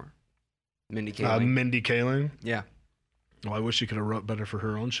Kapoor. Mindy Kaling. Mindy Kaling. Yeah. Well, I wish she could have wrote better for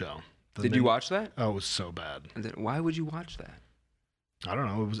her own show. Did you watch that? Oh, it was so bad. And then why would you watch that? I don't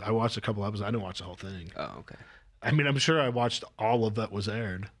know. I watched a couple episodes. I didn't watch the whole thing. Oh, okay. I mean, I'm sure I watched all of that was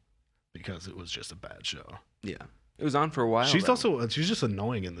aired because it was just a bad show. Yeah. It was on for a while. She's though. she's just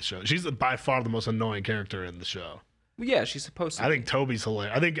annoying in the show. She's by far the most annoying character in the show. Well, yeah, she's supposed to. I think Toby's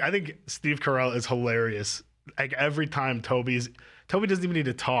hilarious. I think Steve Carell is hilarious. Like every time Toby doesn't even need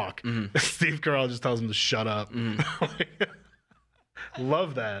to talk. Steve Carell just tells him to shut up.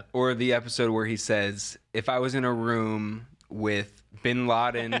 Love that. Or the episode where he says, if I was in a room with Bin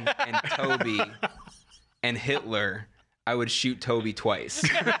Laden and Toby and Hitler, I would shoot Toby twice.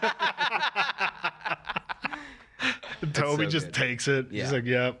 Toby so just good. takes it. Yeah. He's like,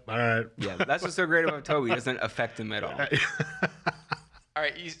 yep, all right. Yeah, that's what's so great about Toby. It doesn't affect him at all. All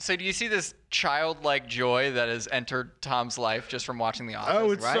right. So do you see this childlike joy that has entered Tom's life just from watching The Office?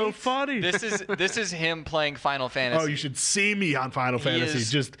 Oh, it's so right? funny. This is him playing Final Fantasy. Oh, you should see me on Final Fantasy.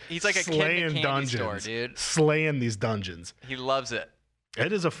 He's like a kid in a slaying candy dungeons, store, dude. Slaying these dungeons. He loves it.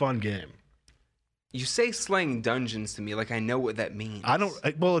 It is a fun game. You say slaying dungeons to me like I know what that means.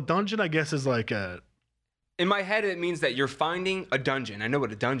 Well, a dungeon, I guess, is like In my head, it means that you're finding a dungeon. I know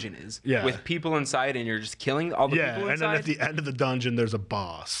what a dungeon is. Yeah. With people inside, and you're just killing all the Yeah, people and inside. then at the end of the dungeon, there's a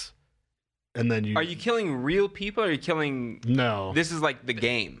boss, and then you. Are you killing real people? Or are you killing? No. This is like the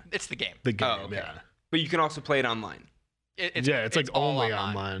game, It's the game. the game. Oh, okay. Yeah. but you can also play it online. It's It's like all only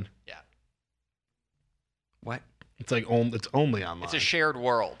online. Yeah. What? It's like it's only online. It's a shared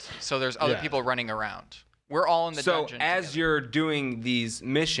world, so there's other Yeah. people running around. We're all in the So dungeon. as together. you're doing these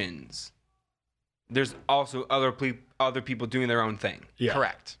missions, there's also other people doing their own thing. Yeah.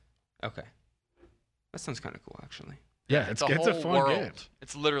 Correct. Okay, that sounds kind of cool, actually. Yeah, It's it's a a whole fun world. game.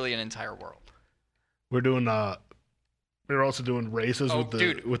 It's literally an entire world. We're doing we're also doing races Oh, with the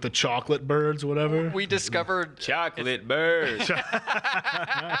dude. with the chocolate birds, whatever. We discovered Chocolate bird.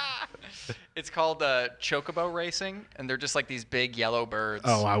 it's called chocobo racing, and they're just like these big yellow birds.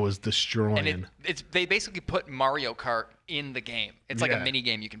 Oh, I was destroying. and they basically put Mario Kart in the game. It's like Yeah. a mini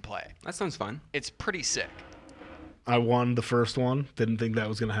game you can play. That sounds fun. It's pretty sick. I won the first one. Didn't think that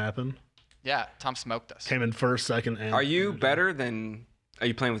was gonna happen. Yeah, Tom smoked us. Came in first, second, and Are you better than? Are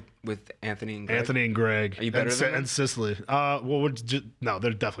you playing with Anthony and Greg? Anthony and Greg. Are you better and, than them? and Sicily? Well, no,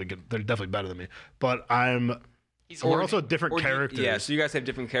 they're definitely good. They're definitely better than me. But He's we're learning. also different Or do you- characters. yeah, so you guys have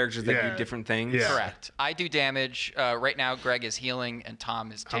different characters that Yeah. do different things. Yeah. Correct. I do damage. Right now, Greg is healing and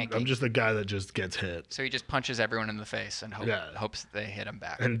Tom is tanking. I'm just the guy that just gets hit, So he just punches everyone in the face and Yeah. hopes they hit him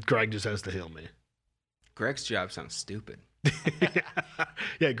back. and Greg just has to heal me. Greg's job sounds stupid.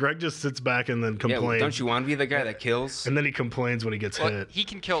 Yeah, Greg just sits back and then Yeah, complains. don't you want to be the guy that kills? And then he complains when he gets Well, hit. he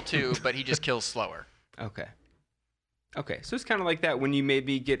can kill too, but he just kills slower. Okay. Okay, so it's kind of like that when you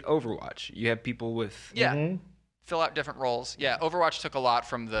maybe get Overwatch. You have people with. Yeah. Mhm. Fill out different roles. Yeah, Overwatch took a lot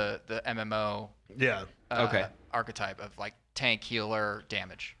from the MMO Yeah. Okay. archetype of like tank, healer,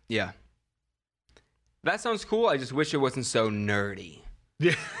 damage. Yeah. That sounds cool. I just wish it wasn't so nerdy.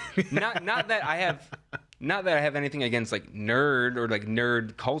 Yeah. Not that I have anything against like nerd or like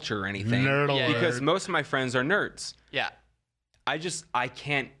nerd culture or anything. Nerd Yeah. alert. Because most of my friends are nerds. Yeah. I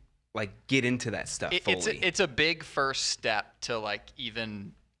can't like get into that stuff fully. It's a big first step to like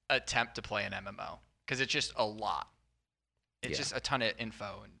even attempt to play an MMO because it's just a lot. It's Yeah. just a ton of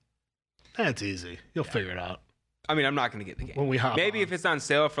info. And That's easy. You'll figure it out. I mean, I'm not gonna get the game. When we hop Maybe on. if it's on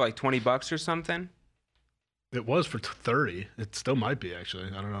sale for like $20 or something. It was for 30. It still might be, actually.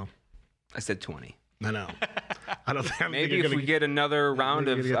 I don't know. I said 20. I know. I don't think Maybe you're if we gonna get another round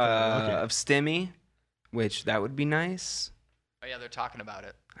you're of gonna get that. Okay. of Stimmy, which that would be nice. oh yeah, they're talking about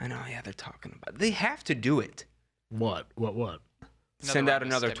it. I know, yeah, they're talking about. They have to do it. What? Send out round of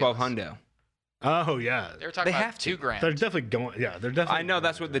another stimulus. 1200. Oh, yeah. They were talking They about have to. $2,000. They're definitely going. Yeah, they're definitely. I know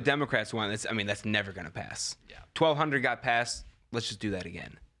that's what the Democrats want. That's never gonna pass. Yeah. 1200 got passed. Let's just do that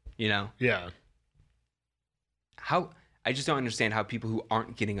again. You know Yeah. how? I just don't understand how people who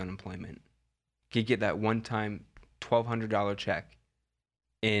aren't getting unemployment could get that one-time $1,200 check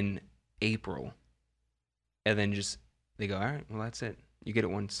in April, and then just they go, all right, well that's it. You get it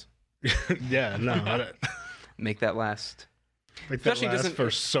once. Yeah, no. I don't, Make that last. like that Especially lasts doesn't- for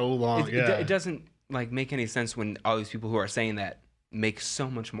so long. Yeah. It doesn't like make any sense when all these people who are saying that make so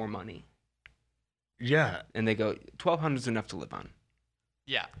much more money, Yeah. and they go 1,200 is enough to live on.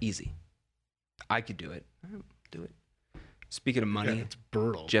 Yeah. Easy. I could do it. I'll do it. Speaking of Yeah, money, it's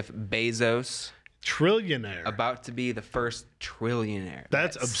brutal. Jeff Bezos Trillionaire. about to be the first trillionaire.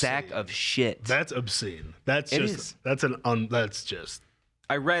 That's That sack obscene. of shit. That's obscene. That's It just. is. That's just.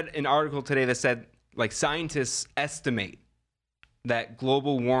 I read an article today that said like scientists estimate that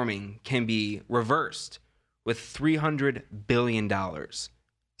global warming can be reversed with $300 billion.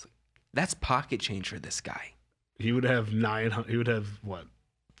 That's pocket change for this guy. He would have 900. He would have what?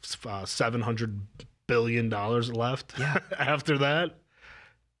 $700 billion left. Yeah. After that.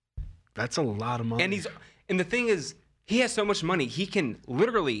 That's a lot of money. And the thing is, he has so much money, he can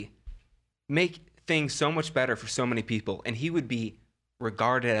literally make things so much better for so many people, and he would be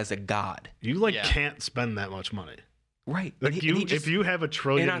regarded as a god. You like Yeah. can't spend that much money. Right. Like And you, he just- if you have $1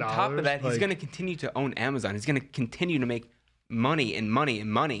 trillion, and on top of that, he's like, going to continue to own Amazon. He's going to continue to make money and money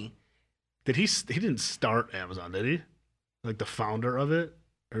and money. Did he? He didn't start Amazon, did he? Like the founder of it,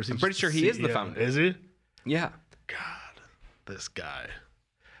 or is he? I'm just pretty sure he is the CEO? founder. Is he? Yeah. God, this guy.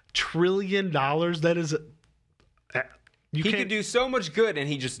 $1 trillion. That is. You He can't could do so much good, and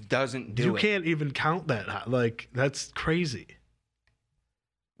he just doesn't do You it. can't even count that high. Like that's crazy.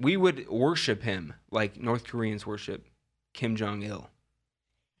 We would worship him like North Koreans worship Kim Jong Il.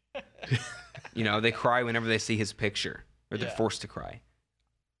 You know, they cry whenever they see his picture, or they're Yeah. forced to cry.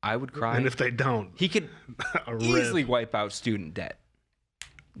 I would cry. And if they don't, He could a rip. easily wipe out student debt.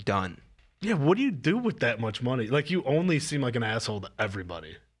 Done. Yeah, what do you do with that much money? Like you only seem like an asshole to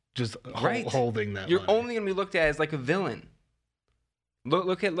everybody. just Right. holding that. You're money. only gonna be looked at as like a villain.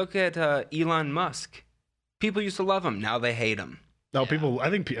 Look at Elon Musk. People used to love him. Now they hate him. No, people. I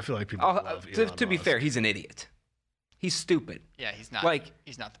feel like people love Elon To be Musk. fair, he's an idiot. He's stupid. Yeah, he's not Like-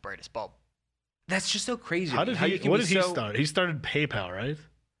 he's not the brightest bulb. That's just so crazy. How to me. did How he? you can What be did he so- start? He started PayPal, right?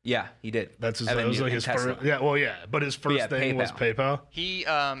 Yeah, he did. That's his. Evan That was like Newton, his Tesla. first. Yeah, well, yeah, but his first yeah, thing was PayPal. He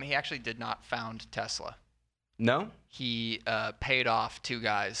actually did not found Tesla. No? He paid off 2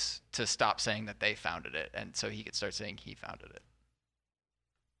 guys to stop saying that they founded it, and so he could start saying he founded it.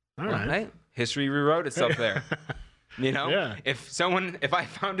 All Well, right. hey, history rewrote itself there. You know? Yeah. If I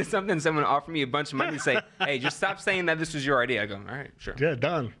founded something, someone offered me a bunch of money to say, hey, just stop saying that this was your idea. I go, all right, sure. Yeah,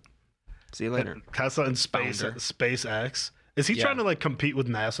 done. See you later. Tesla and Founder. SpaceX. Is he Yeah. trying to like compete with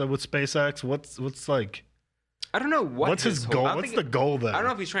NASA with SpaceX? What's like? I don't know What's his goal? I don't What's think the goal then? I don't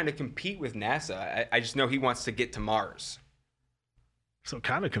know if he's trying to compete with NASA. I just know he wants to get to Mars. So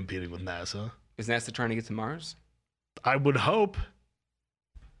kind of competing with NASA. Is NASA trying to get to Mars? I would hope.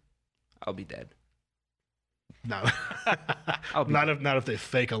 I'll be dead. No. I'll be not if they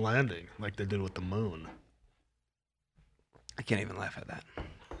fake a landing like they did with the moon. I can't even laugh at that.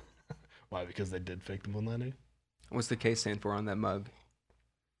 Why? Because they did fake the moon landing. What's the K stand for on that mug?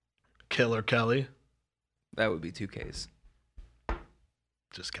 Killer Kelly. That would be 2 Ks.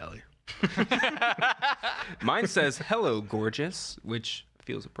 Just Kelly. Mine says, hello, gorgeous, which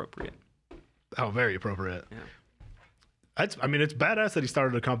feels appropriate. Oh, very appropriate. Yeah. It's badass that he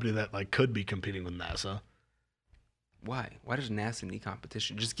started a company that like could be competing with NASA. Why? Why does NASA need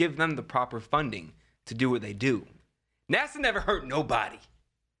competition? Just give them the proper funding to do what they do. NASA never hurt nobody.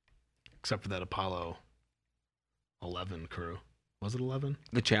 Except for that Apollo 11 crew. Was it 11?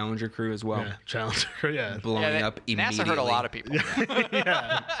 The Challenger crew as well. Yeah, Challenger crew, yeah. Blowing up immediately. NASA hurt a lot of people.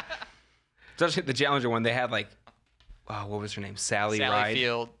 Yeah. Especially the Challenger one. They had like, oh, what was her name? Sally Ride.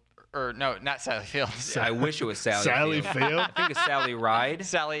 Field, or no, not Sally Field. I wish it was Sally. Sally Field. Field? I think it's Sally Ride,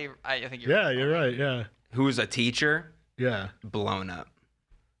 Sally, I think you're Yeah, you're right. Yeah. who was a teacher, Yeah. blown up.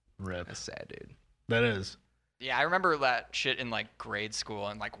 Rip. That's sad, dude. That is. Yeah, I remember that shit in like grade school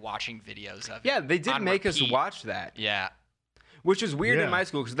and like watching videos of it. Yeah, they did on make us repeat. watch that, Yeah. which is weird Yeah. in my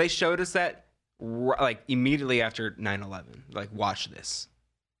school because they showed us that like immediately after 9/11. Like, watch this.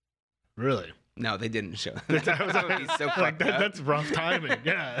 Really? No, they didn't show that. That would be so Like, fucked up. that's rough timing.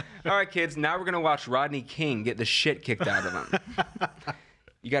 Yeah. All right, kids. Now we're gonna watch Rodney King get the shit kicked out of him.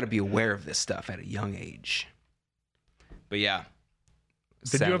 You got to be aware of this stuff at a young age. But yeah.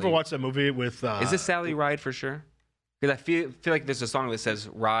 Did you ever watch that movie with? Is this Sally Ride for sure? Because I feel like there's a song that says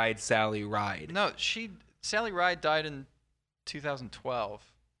 "Ride, Sally, Ride." No, Sally Ride died in 2012,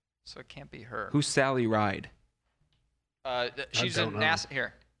 so it can't be her. Who's Sally Ride? She's in don't know. NASA.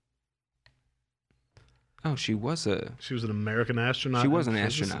 Here. Oh, she was an American astronaut. She was and an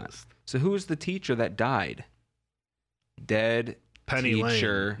astronaut. physicist. So who was the teacher that died? Dead Penny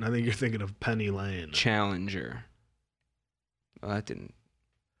teacher Lane. I think you're thinking of Penny Lane. Challenger. Well, that didn't.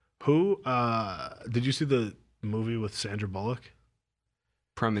 Who? Did you see the movie with Sandra Bullock?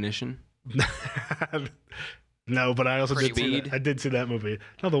 Premonition. No, but I also did see Speed? that. I did see that movie.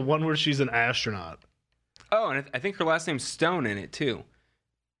 No, the one where she's an astronaut. Oh, and I think her last name's Stone in it too.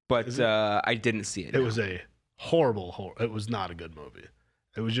 But Is it? I didn't see it. It no. was a horrible. It was not a good movie.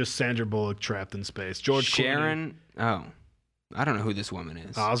 It was just Sandra Bullock trapped in space. George Sharon. Oh, I don't know who this woman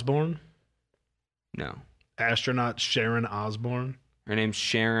is. Clooney, Osborne, No, astronaut Sharon Osbourne. her name's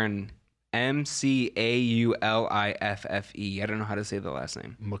Sharon McAuliffe. I don't know how to say the last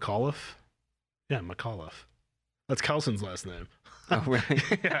name. McAuliffe. Yeah, McAuliffe. That's Kelson's last name. Oh, really?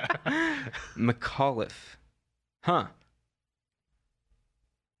 Yeah. McAuliffe. Huh.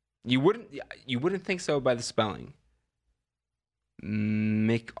 You wouldn't think so by the spelling.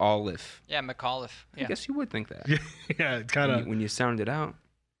 McAuliffe. Yeah, McAuliffe. I Yeah. guess you would think that Yeah, it's kind of. when you sound it out.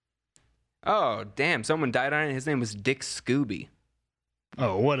 Oh, damn. Someone died on it. His name was Dick Scooby.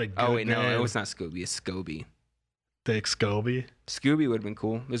 Oh, what a good Oh, wait, no. name. It was not Scooby. It's Scooby. Dick Scooby. Scooby would have been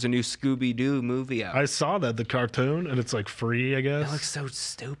cool. There's a new Scooby-Doo movie out. I saw that, the cartoon, and it's like free, I guess. That looks so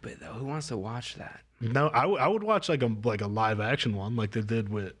stupid, though. Who wants to watch that? No, I would watch like a live action one, like they did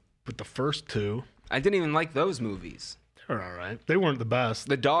with the first two. I didn't even like those movies. They were all right. They weren't the best.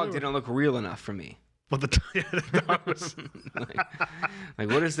 The dog didn't look real enough for me. But the dog was. Like,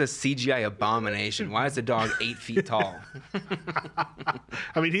 what is this CGI abomination? Why is the dog 8 feet tall?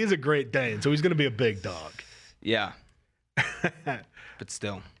 I mean, he is a Great Dane, so he's going to be a big dog. Yeah. But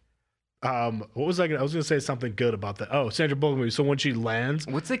still. What was I going to say something good about that. Oh, Sandra Bullock movie. So when she lands,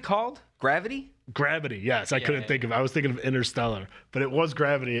 What's it called? Gravity? Gravity. Yes, I couldn't think of. I was thinking of Interstellar, but it was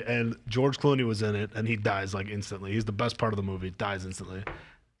Gravity, and George Clooney was in it, and he dies like instantly. He's the best part of the movie. Dies instantly,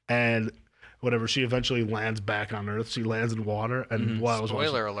 and whatever, she eventually lands back on Earth. She lands in water, and while I was watching,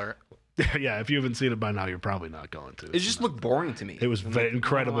 Spoiler alert. yeah, if you haven't seen it by now, you're probably not going to. It just looked boring to me. It was I'm like,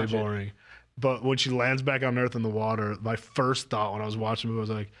 incredibly I don't wanna watch it. boring. But when she lands back on Earth in the water, my first thought when I was watching the movie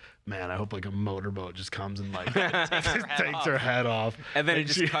was like, man, I hope like a motorboat just comes and like takes her head off. And then it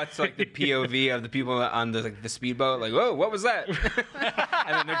just cuts like the POV of the people on the speedboat, like, whoa, what was that?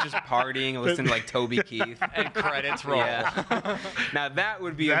 And then they're just partying and listening to like Toby Keith. And credits roll. Yeah. Now that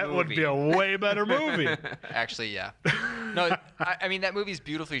would be a That movie. would be a way better movie. Actually, yeah. No, I mean that movie's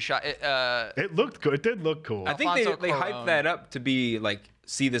beautifully shot. It looked good. It did look cool. I think Alfonso they hyped Cuarón. that up to be like,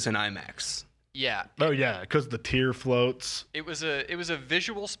 see this in IMAX. Yeah. Oh yeah, because the tear floats. It was a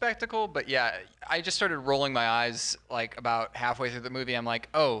visual spectacle, but yeah, I just started rolling my eyes like about halfway through the movie. I'm like,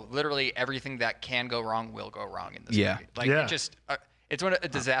 oh, literally everything that can go wrong will go wrong in this Yeah. movie. Like Yeah. it just, it's a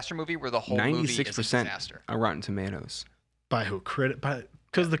disaster movie where the whole movie is a 96% disaster. on Rotten Tomatoes. By who?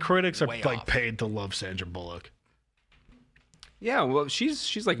 Because the critics are Way like off. paid to love Sandra Bullock. Yeah, well,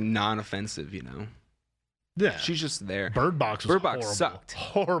 she's like non-offensive, you know. Yeah. She's just there. Bird Box was Bird Box horrible. sucked.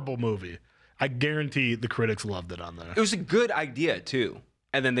 Horrible movie. I guarantee the critics loved it on there. It was a good idea too,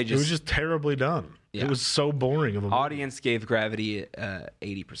 and then they It was just terribly done. Yeah. It was so boring of a movie. audience gave Gravity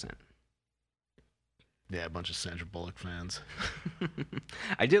 80%. Yeah, a bunch of Sandra Bullock fans.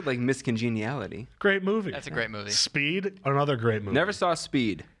 I did like Miss Congeniality. Great movie. That's a great movie. Speed, another great movie. Never saw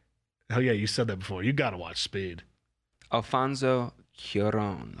Speed. Oh yeah, you said that before. You got to watch Speed. Alfonso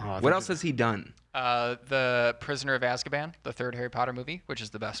Cuarón. Oh, I What thought else has he done? The Prisoner of Azkaban, the third Harry Potter movie, which is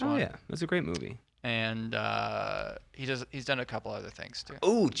the best Oh one. yeah, that's a great movie. And he's done a couple other things too.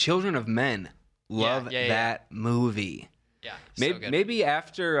 Oh, Children of Men. Love yeah. that movie. Yeah. Maybe, so good. maybe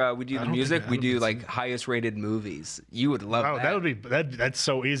after we do I the don't music, think- I we don't do think like so. highest rated movies. You would love Oh, that. that would be that's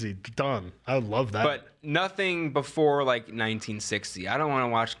so easy. Done. I would love that. But nothing before like 1960. I don't want to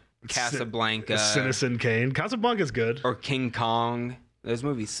watch Casablanca Citizen Kane. Casablanca's good. or King Kong. Those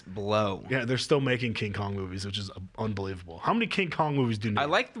movies blow. Yeah, they're still making King Kong movies, which is unbelievable. How many King Kong movies do you need? I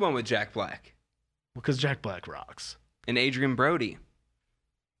like the one with Jack Black because Jack Black rocks. and Adrian Brody.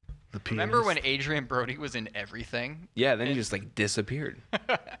 The Remember when pianist. Adrian Brody was in everything? Yeah, then he just like disappeared.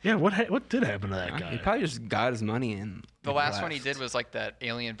 Yeah, what did happen to that He guy? probably just got his money and The last one he left. did was like that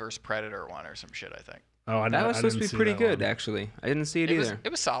Alien vs Predator one or some shit, I think. Oh, I That was supposed to be didn't see pretty that good, one. actually. I didn't see it either. It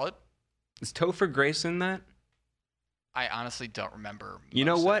was solid. Is Topher Grace in that? I honestly don't remember. You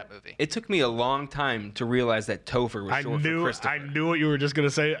know most of what? that movie. It took me a long time to realize that Topher was I short for knew Christopher. I knew what you were just gonna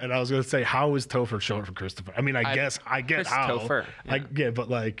say, and I was gonna say, how is Topher short for Christopher? I mean, I get how. Christopher, yeah. But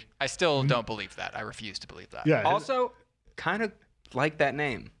like, I still don't believe that. I refuse to believe that. yeah, Also, kind of like that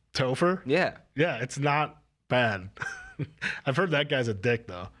name. Topher. Yeah. Yeah, it's not bad. I've heard that guy's a dick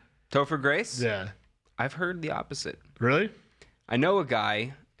though. Topher Grace? Yeah. I've heard the opposite. Really? I know a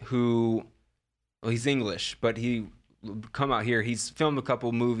guy who, well, he's English, but he come out here. He's filmed a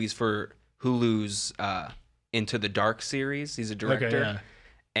couple movies for Hulu's Into the Dark series. He's a director. Okay, yeah.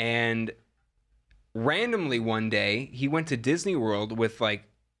 And randomly one day, he went to Disney World with like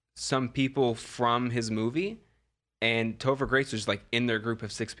some people from his movie. And Topher Grace was like in their group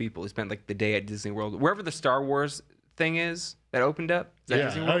of 6 people. He spent like the day at Disney World. Wherever the Star Wars thing is that opened up. Is that Yeah.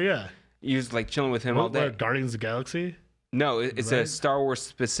 Disney Oh World? yeah. He was like chilling with him all day. Guardians of the Galaxy? No, it's a Right? Star Wars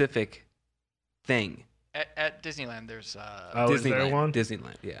specific thing. At Disneyland, there's Oh, is there Disneyland. one?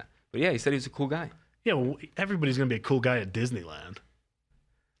 Disneyland, yeah. But yeah, he said he was a cool guy. Yeah, well, everybody's gonna be a cool guy at Disneyland.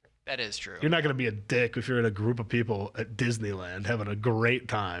 that is true. You're not gonna be a dick if you're in a group of people at Disneyland having a great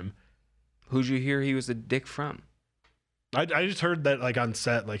time. Who'd you hear he was a dick from? I just heard that like on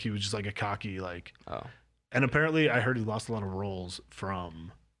set, like he was just like a cocky like, Oh. and apparently I heard he lost a lot of roles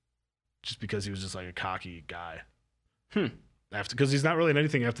from just because he was just like a cocky guy. After because he's not really in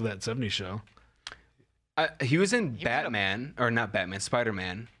anything after that '70s show. He was in He was Batman, or not Batman,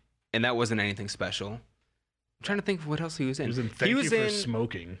 Spider-Man, and that wasn't anything special. I'm trying to think of what else he was in. He was in Thank You for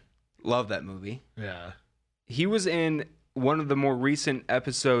Smoking. Love that movie. Yeah. He was in one of the more recent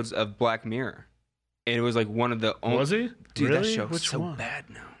episodes of Black Mirror. And it was like one of the only... Was he? Dude, really? that show's Which so one? bad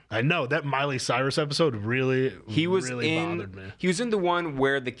now. I know that Miley Cyrus episode really bothered me. He was in the one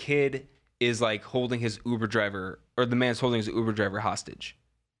where the kid is like holding his Uber driver, or the man's holding his Uber driver hostage.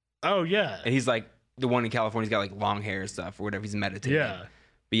 Oh yeah. And he's like the one in California. He's got like long hair and stuff or whatever. He's meditating. Yeah.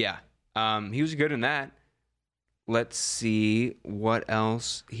 But yeah, he was good in that. Let's see what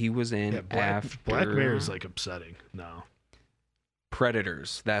else he was in Yeah, after Black Mirror is like upsetting. No.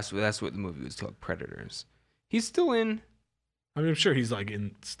 Predators. That's what the movie was called. Predators. He's still in. I mean, I'm sure he's like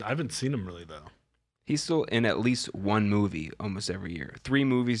in. I haven't seen him really though. He's still in at least one movie almost every year. 3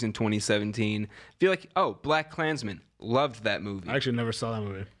 movies in 2017. Feel like Black Klansman. Loved that movie. I actually never saw that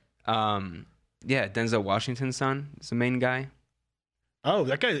movie. Yeah, Denzel Washington's son is the main guy. Oh,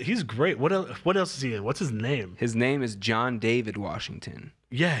 that guy, he's great. What else is he in? What's his name? His name is John David Washington.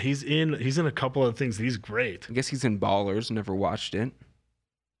 Yeah, he's in a couple of things. He's great. I guess he's in Ballers. Never watched it.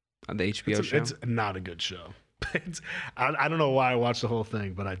 On the HBO show. It's not a good show. I don't know why I watched the whole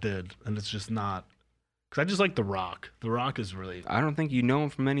thing, but I did, and it's just not. Because I just like The Rock. The Rock is really I don't think you know him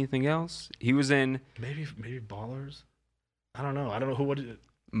from anything else. He was in maybe Ballers. I don't know. What is it?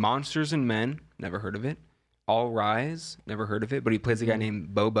 Monsters and Men. Never heard of it. All Rise. Never heard of it. But he plays a guy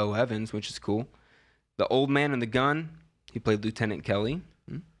named Bobo Evans, which is cool. The Old Man and the Gun. He played Lieutenant Kelly.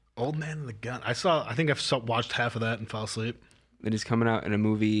 Old Man and the Gun. I think I've watched half of that and fell asleep. Then he's coming out in a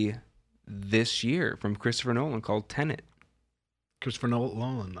movie this year from Christopher Nolan called Tenet. Christopher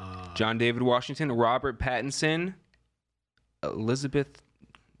Nolan. John David Washington, Robert Pattinson, Elizabeth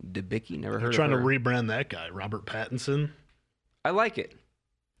Debicki. Never heard of her. Trying to rebrand that guy, Robert Pattinson. I like it.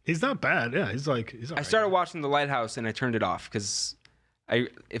 He's not bad. Yeah, he's all I started watching The Lighthouse and I turned it off because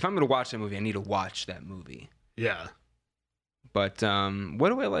if I'm going to watch that movie, I need to watch that movie. Yeah. But what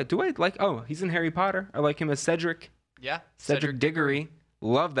do I like? Do I like? Oh, he's in Harry Potter. I like him as Cedric. Yeah. Cedric Diggory.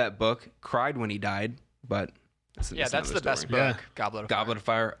 Love that book. Cried when he died, but That's the another best story. book. Yeah. Goblet of Fire. Goblet of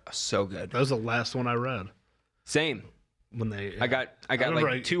Fire, so good. That was the last one I read. Same. When they, I got remember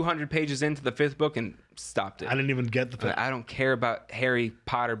like 200 pages into the 5th book and stopped it. I didn't even get the. I don't care about Harry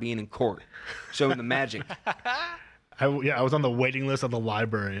Potter being in court, showing the magic. I was on the waiting list at the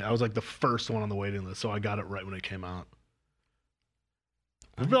library. I was like the first one on the waiting list, so I got it right when it came out.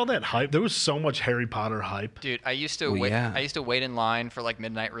 Remember all that hype? There was so much Harry Potter hype. Dude, I used to Well, wait. yeah. I used to wait in line for like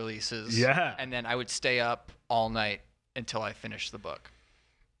midnight releases. Yeah. And then I would stay up all night until I finished the book.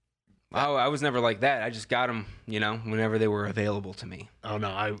 Oh, I was never like that. I just got them, whenever they were available to me, Oh no,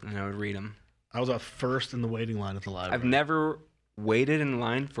 and I would read them. I was first in the waiting line at the library. I've never waited in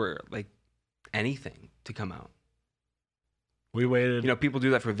line for like anything to come out. We waited. People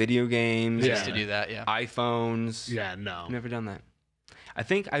do that for video games, I Yeah. used to do that. Yeah. iPhones. Yeah, no. I've never done that. I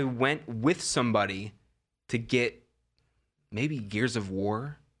think I went with somebody to get maybe Gears of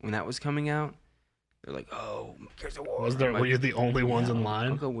War when that was coming out. They're like, "Oh, Gears of War." Were you the only ones in I'll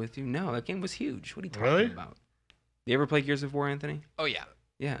line? go with you. No, that game was huge. What are you talking Really? about? You ever play Gears of War, Anthony? Oh yeah.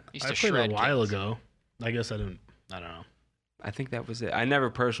 Yeah, Used I to played shred a while kids. ago. I guess I didn't. I don't know. I think that was it. I never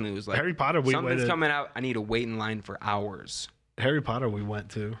personally was like, Harry Potter. We something's waited. coming out. I need to wait in line for hours. Harry Potter. We went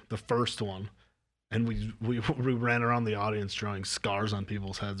to the first one, and we ran around the audience drawing scars on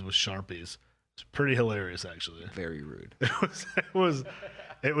people's heads with Sharpies. It's pretty hilarious, actually. Very rude.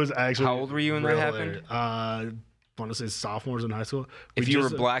 It was actually. How old were you when that real happened? hilarious. I want to say sophomores in high school. If you were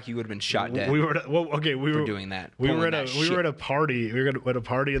black, you would have been shot dead we were we for were doing that. we were pulling at that we were shit. at a party. We were at a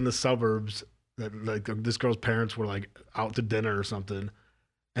party in the suburbs. That like this girl's parents were like out to dinner or something,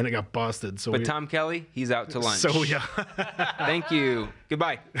 and it got busted. So But Tom Kelly, he's out to lunch. So yeah. Thank you.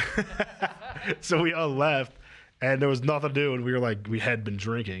 Goodbye. So we all left, and there was nothing to do, and we had been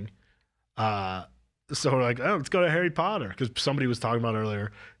drinking. So we're like, oh, let's go to Harry Potter because somebody was talking about it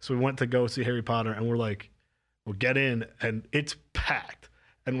earlier. So we went to go see Harry Potter, and we'll get in, and it's packed,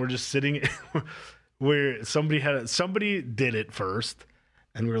 and we're just sitting where somebody did it first,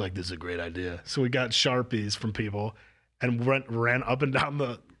 and we were like, this is a great idea. So we got Sharpies from people, and ran up and down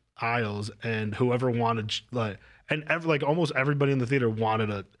the aisles, and whoever wanted almost everybody in the theater wanted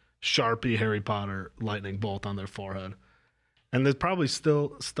a Sharpie Harry Potter lightning bolt on their forehead, and they're probably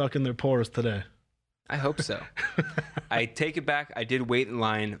still stuck in their pores today. I hope so. I take it back. I did wait in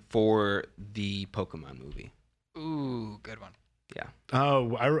line for the Pokemon movie. Ooh, good one. Yeah.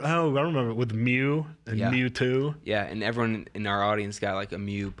 I remember with Mew and Yeah. Mewtwo. Yeah, and everyone in our audience got like a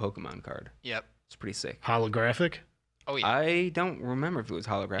Mew Pokemon card. Yep. It's pretty sick. Holographic. Oh yeah. I don't remember if it was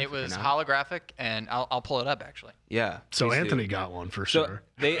holographic. It was or not. holographic, and I'll pull it up actually. Yeah. So please do. Anthony got one for So sure.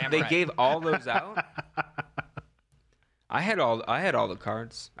 they Damn they right. gave all those out. I had all the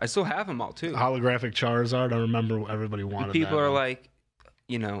cards. I still have them all too. Holographic Charizard. I remember everybody wanted. People that are one. like,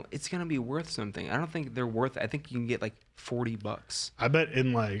 it's gonna be worth something. I don't think they're worth. I think you can get like $40. I bet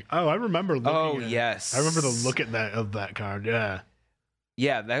in I remember. Looking Yes. I remember the look at that card. Yeah.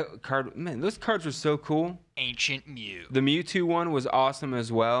 Yeah, that card. Man, those cards were so cool. Ancient Mew. The Mewtwo one was awesome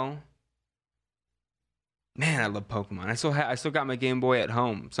as well. Man, I love Pokemon. I still got my Game Boy at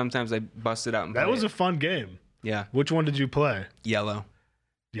home. Sometimes I bust it out and That play was it. a fun game. Yeah, Which one did you play? yellow.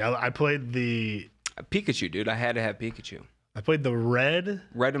 Yeah, I played the Pikachu, dude. I had to have Pikachu. red.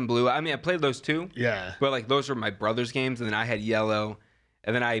 Red and blue. I mean, I played those too, Yeah. but like those were my brother's games, and then I had yellow,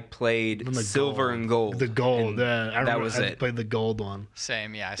 and then I played Then the silver and gold. The gold. and Yeah. I remember was I it. played the gold one.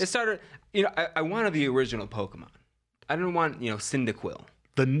 Same. Yeah. It started. I wanted the original Pokemon. I didn't want Cyndaquil.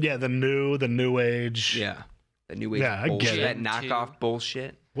 The new age. Yeah. The new age Yeah, I get bullshit. it. That knockoff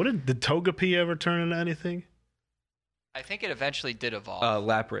bullshit. Did Togepi ever turn into anything? I think it eventually did evolve.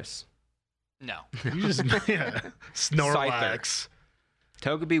 Lapras. No. You just Snorlax.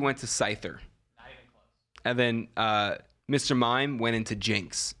 Togepi went to Scyther. Not even close. And then Mr. Mime went into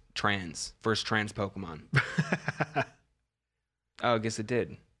Jinx. First trans Pokemon. Oh, I guess it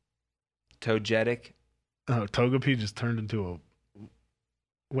did. Togetic. Oh, Togepi just turned into a.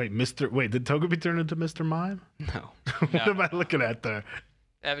 Wait, did Togepi turn into Mr. Mime? No. What am I looking at there?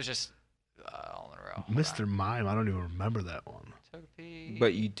 That was just all in a row. Mr. Mime. I don't even remember that one. Togepi.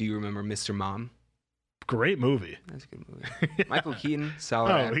 But do you remember Mr. Mom? Great movie. That's a good movie. Michael Keaton,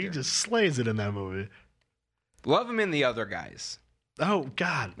 solid Oh, actor. he just slays it in that movie. Love him in The Other Guys. Oh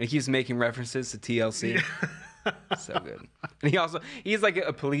God. He keeps making references to TLC. So good. And he's like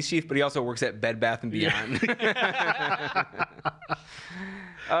a police chief, but he also works at Bed Bath & Beyond.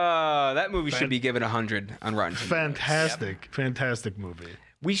 That movie should be given 100 on Rotten Tomatoes. Fantastic movie.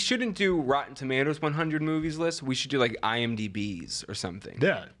 We shouldn't do Rotten Tomatoes 100 movies list. We should do like IMDb's or something.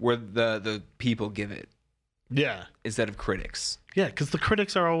 Yeah. Where the people give it Yeah. instead of critics. Yeah, because the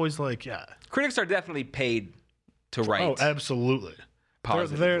critics are always like, yeah. Critics are definitely paid to write. Oh, absolutely.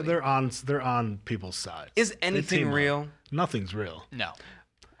 Positively. They're on people's side. Is anything real? Nothing's real. No.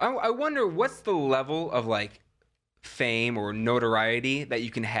 I wonder what's the level of like fame or notoriety that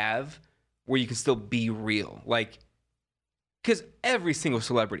you can have where you can still be real. Like, because every single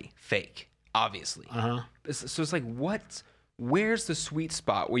celebrity, fake, obviously. Uh-huh. So it's like, where's the sweet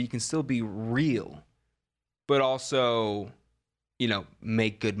spot where you can still be real, but also,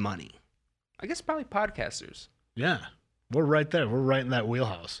 make good money? I guess probably podcasters. Yeah. We're right there. We're right in that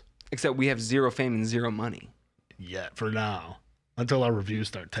wheelhouse. Except we have zero fame and zero money. Yeah, for now. Until our reviews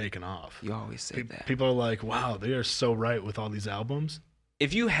start taking off. You always say that. People are like, wow, they are so right with all these albums.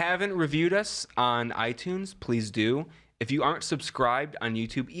 If you haven't reviewed us on iTunes, please do. If you aren't subscribed on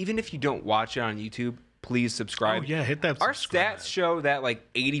YouTube, even if you don't watch it on YouTube, please subscribe. Oh, yeah, hit that Our subscribe. stats show that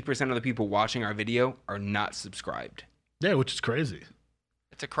like 80% of the people watching our video are not subscribed. Yeah, which is crazy.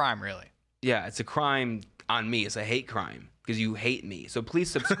 It's a crime, really. Yeah, it's a crime on me. It's a hate crime because you hate me. So please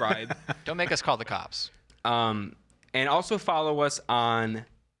subscribe. Don't make us call the cops. And also follow us on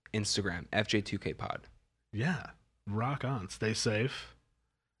Instagram, FJ2KPod. Yeah. Rock on. Stay safe.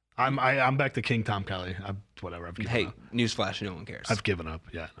 I'm back to King Tom Kelly. Whatever. I've given up. Newsflash, no one cares. I've given up.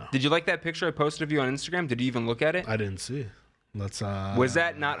 Yeah, no. Did you like that picture I posted of you on Instagram? Did you even look at it? I didn't see. Let's Was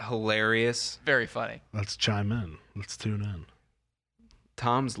that not hilarious? Very funny. let's chime in. Let's tune in.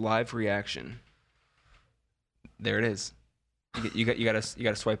 Tom's live reaction. There it is. You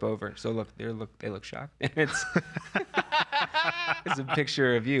gotta swipe over. So look, they look shocked. It's a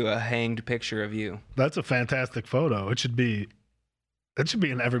picture of you, a hanged picture of you. That's a fantastic photo. It should be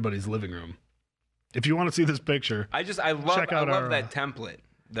in everybody's living room. If you want to see this picture, I love that template.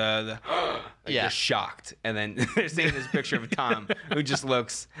 The Yeah. they're shocked, and then they're seeing this picture of Tom who just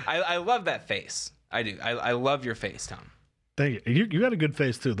looks. I love that face. I do. I love your face, Tom. thank you. You got a good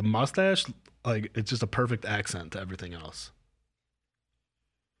face too. The mustache, like, it's just a perfect accent to everything else.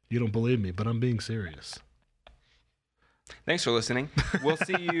 You don't believe me, but I'm being serious. Thanks for listening. We'll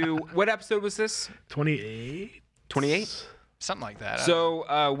see you. What episode was this? 28? 28? Something like that.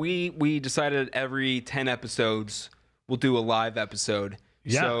 So we decided every 10 episodes we'll do a live episode.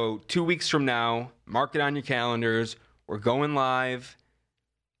 Yeah. So 2 weeks from now, mark it on your calendars. We're going live.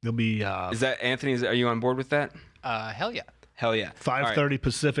 There'll be Is that Anthony? Are you on board with that? Hell yeah. Hell yeah. 5:30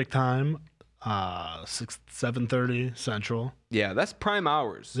 Pacific time, 7:30 Central. Yeah, that's prime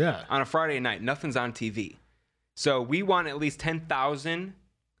hours. Yeah. On a Friday night, nothing's on TV. So we want at least 10,000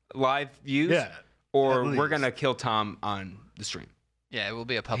 live views. Yeah. Or at we're least. gonna kill Tom on the stream. Yeah, it will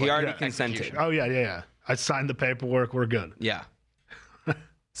be a public. He already Yeah. consented. execution. Oh yeah. I signed the paperwork. We're good. Yeah.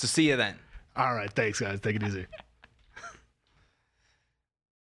 So see you then. All right. Thanks, guys. Take it easy.